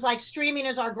 and it was like streaming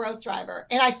is our growth driver.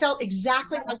 And I felt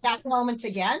exactly like that moment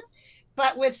again,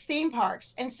 but with theme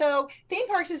parks. And so theme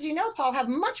parks, as you know, Paul, have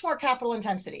much more capital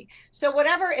intensity. So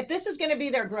if this is going to be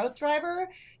their growth driver,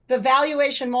 the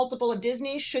valuation multiple of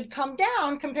Disney should come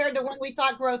down compared to when we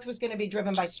thought growth was going to be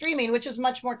driven by streaming, which is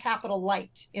much more capital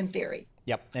light in theory.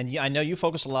 Yep. And I know you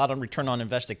focus a lot on return on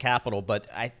invested capital, but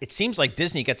it seems like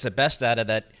Disney gets the best out of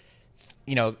that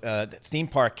theme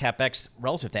park CapEx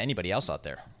relative to anybody else out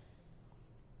there.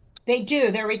 They do.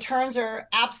 Their returns are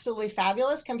absolutely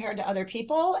fabulous compared to other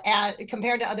people,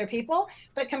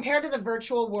 but compared to the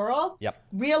virtual world,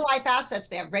 real life assets,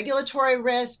 they have regulatory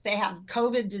risk, they have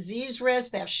COVID disease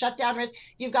risk, they have shutdown risk.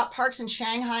 You've got parks in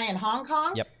Shanghai and Hong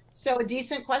Kong. So a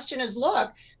decent question is,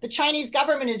 look, the Chinese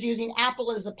government is using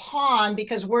Apple as a pawn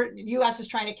because U.S. is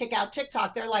trying to kick out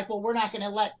TikTok. They're like, well, we're not going to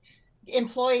let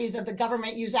employees of the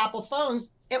government use Apple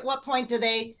phones. At what point do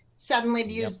they suddenly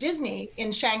use Disney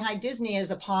in Shanghai Disney as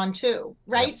a pawn too,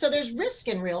 right? So there's risk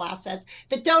in real assets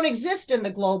that don't exist in the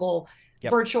global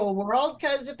virtual world,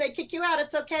 because if they kick you out,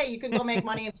 it's okay. You can go make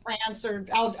money in France or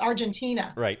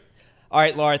Argentina. Right. All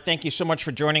right, Laura, thank you so much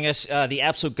for joining us. The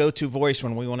absolute go-to voice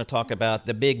when we want to talk about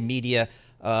the big media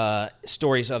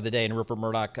stories of the day, and Rupert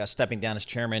Murdoch stepping down as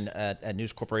chairman at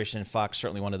News Corporation and Fox,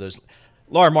 certainly one of those.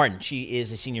 Laura Martin, she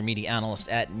is a senior media analyst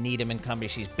at Needham & Company.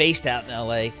 She's based out in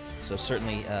L.A., so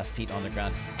certainly feet on the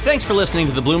ground. Thanks for listening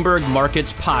to the Bloomberg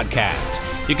Markets Podcast.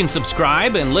 You can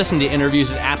subscribe and listen to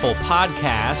interviews at Apple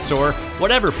Podcasts or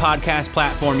whatever podcast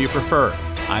platform you prefer.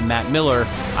 I'm Matt Miller.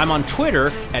 I'm on Twitter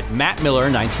at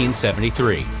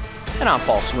MattMiller1973. And I'm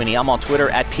Paul Sweeney. I'm on Twitter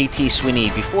at PT Sweeney.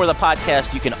 Before the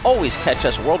podcast, you can always catch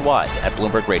us worldwide at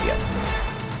Bloomberg Radio.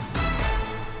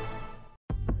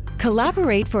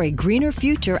 Collaborate for a greener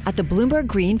future at the Bloomberg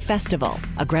Green Festival,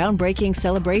 a groundbreaking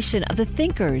celebration of the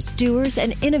thinkers, doers,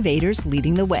 and innovators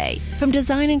leading the way. From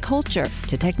design and culture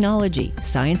to technology,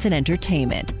 science, and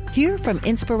entertainment. Hear from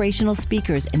inspirational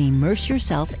speakers and immerse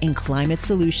yourself in climate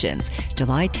solutions.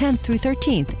 July 10th through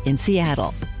 13th in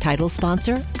Seattle. Title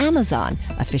sponsor, Amazon.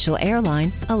 Official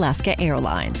airline, Alaska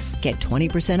Airlines. Get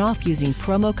 20% off using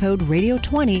promo code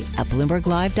radio20 at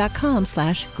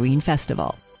BloombergLive.com/Green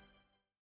Festival.